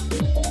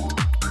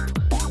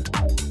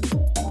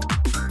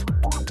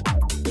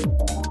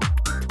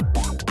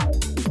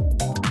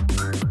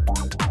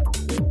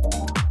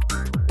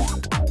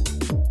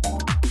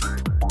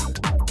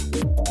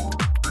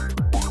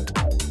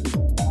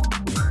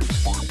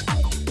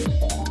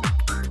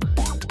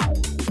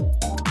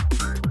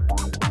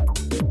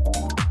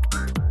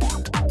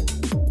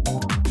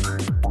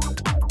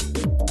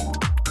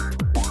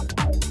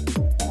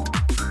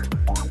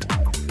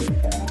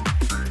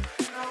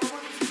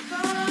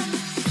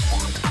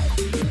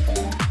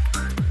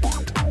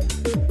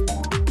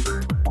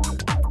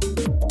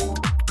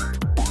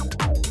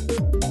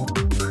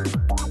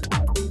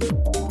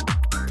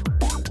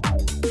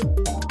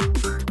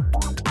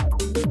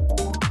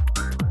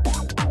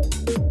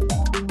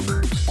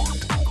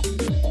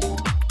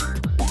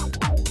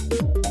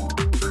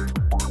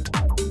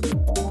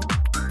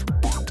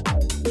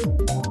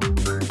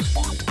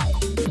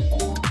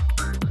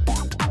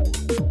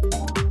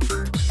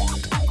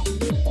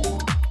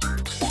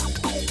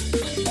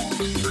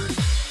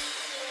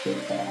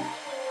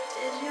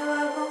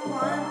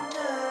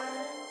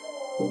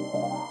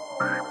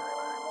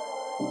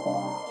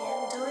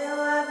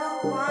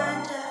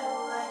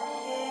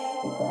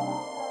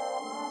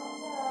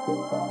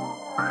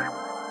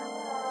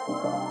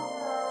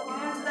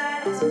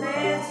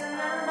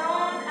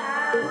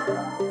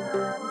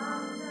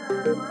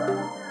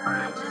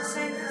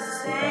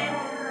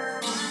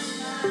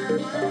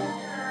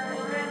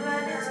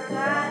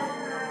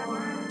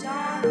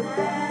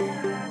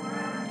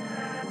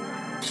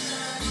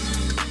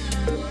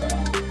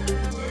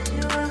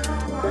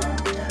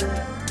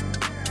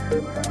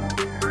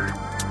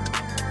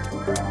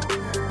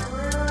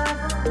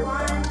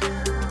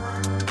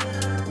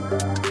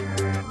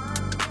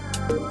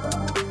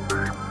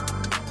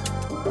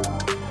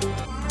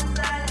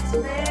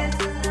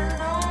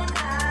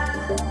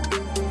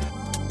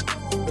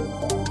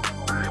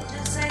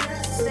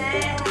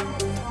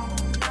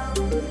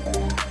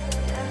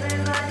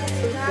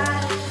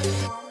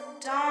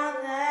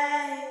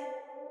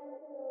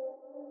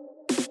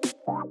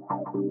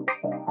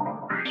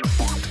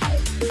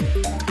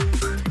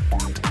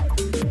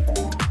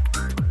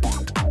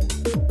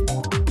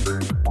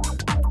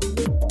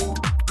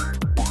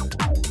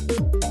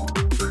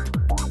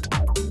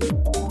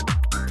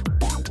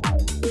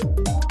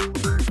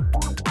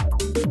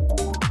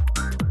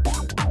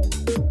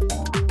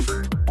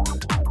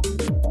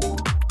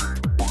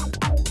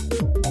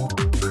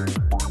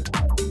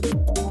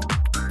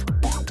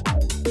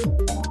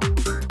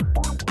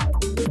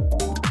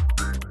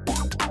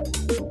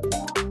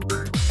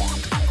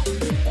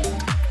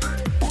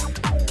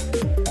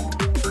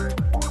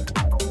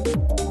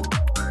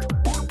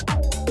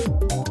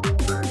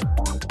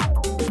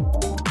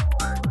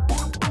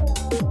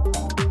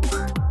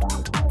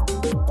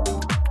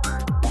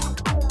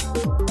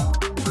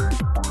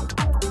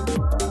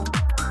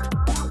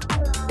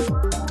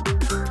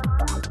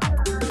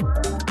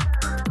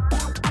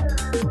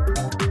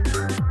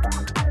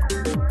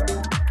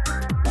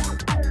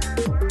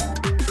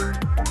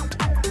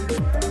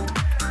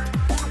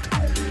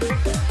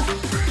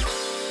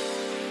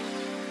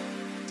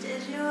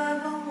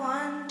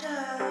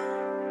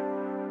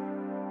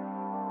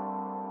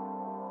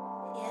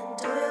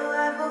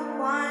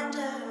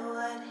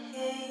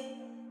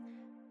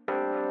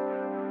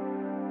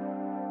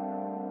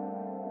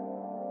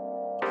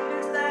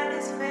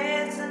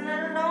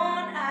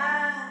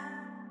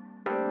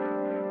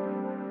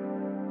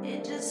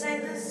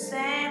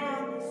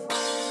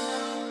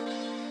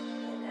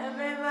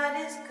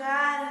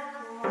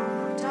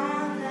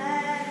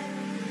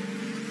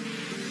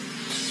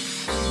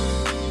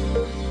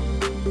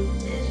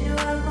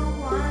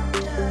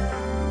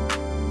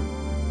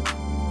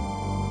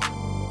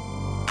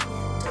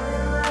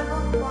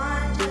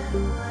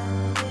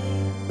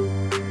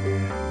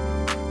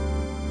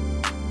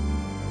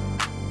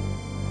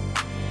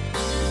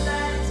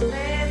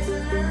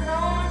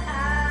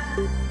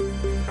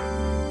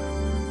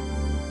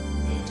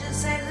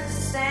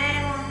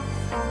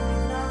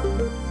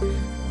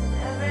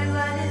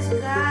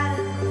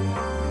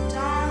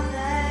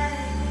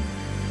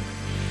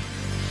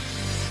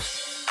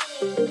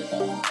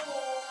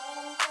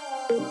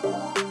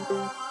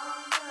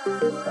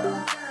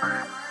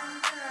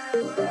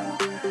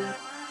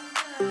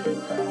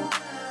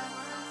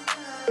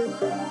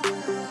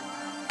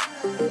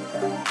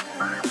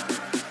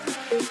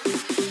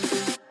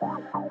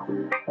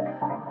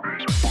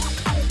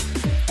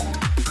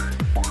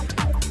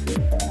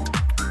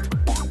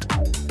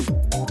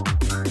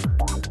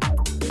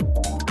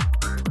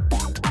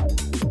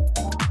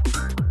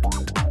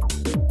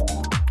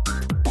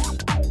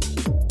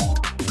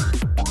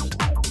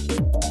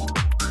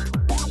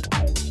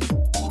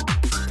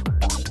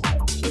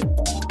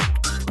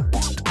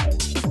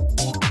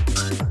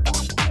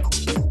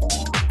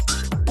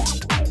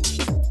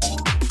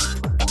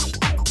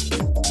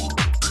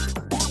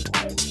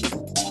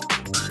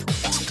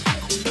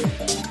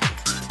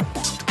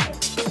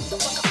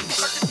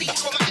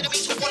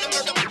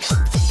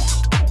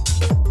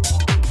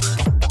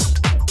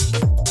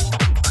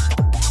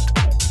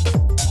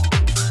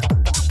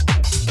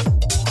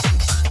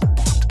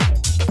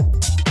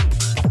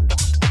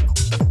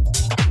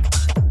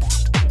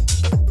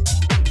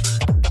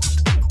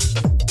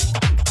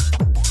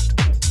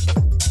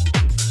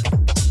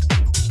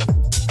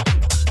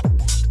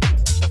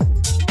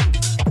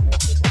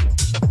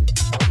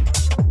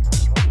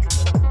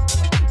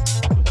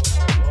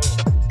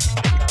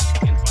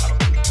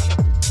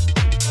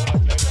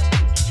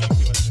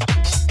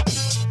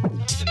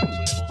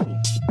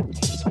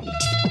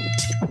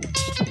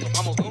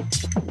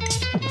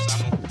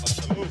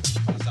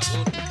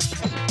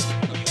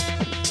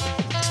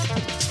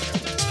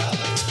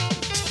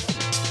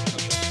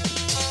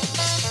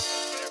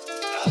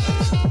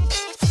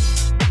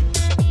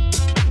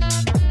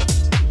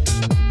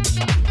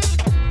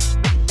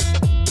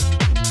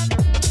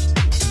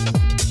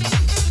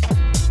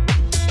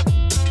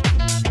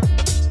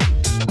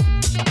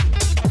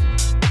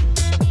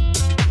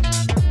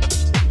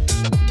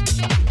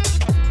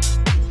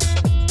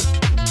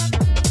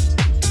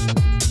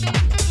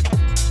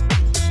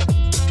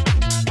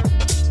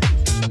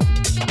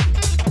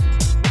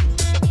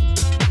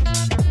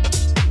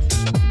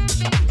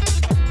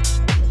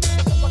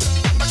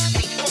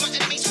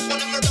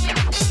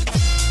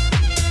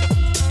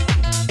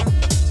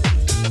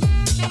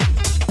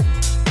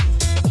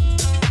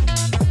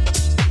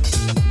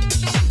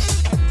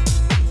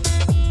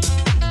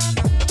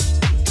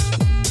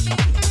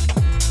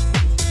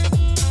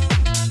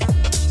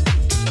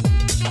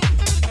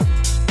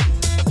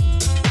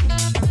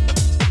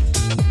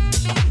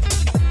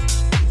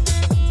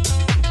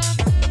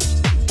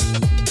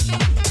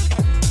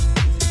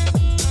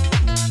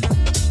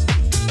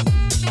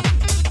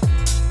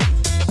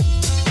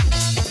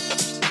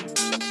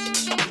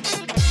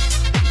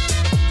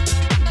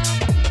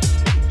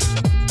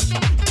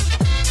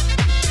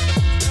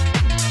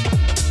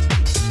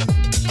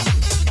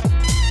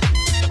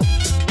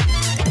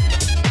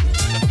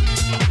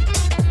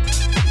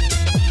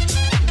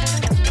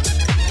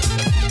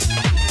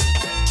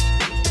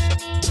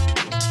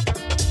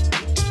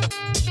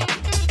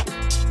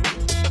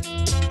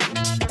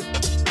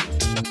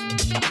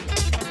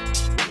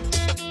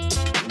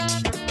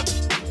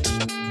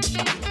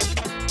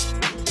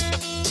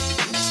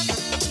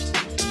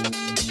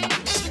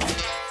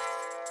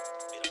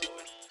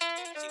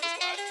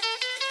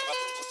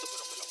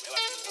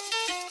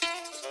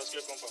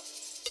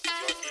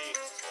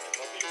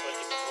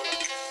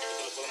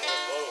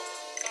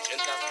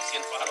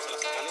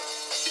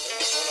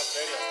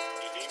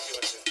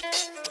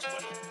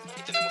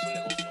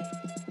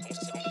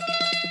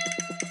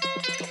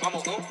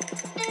 estamos, ¿no?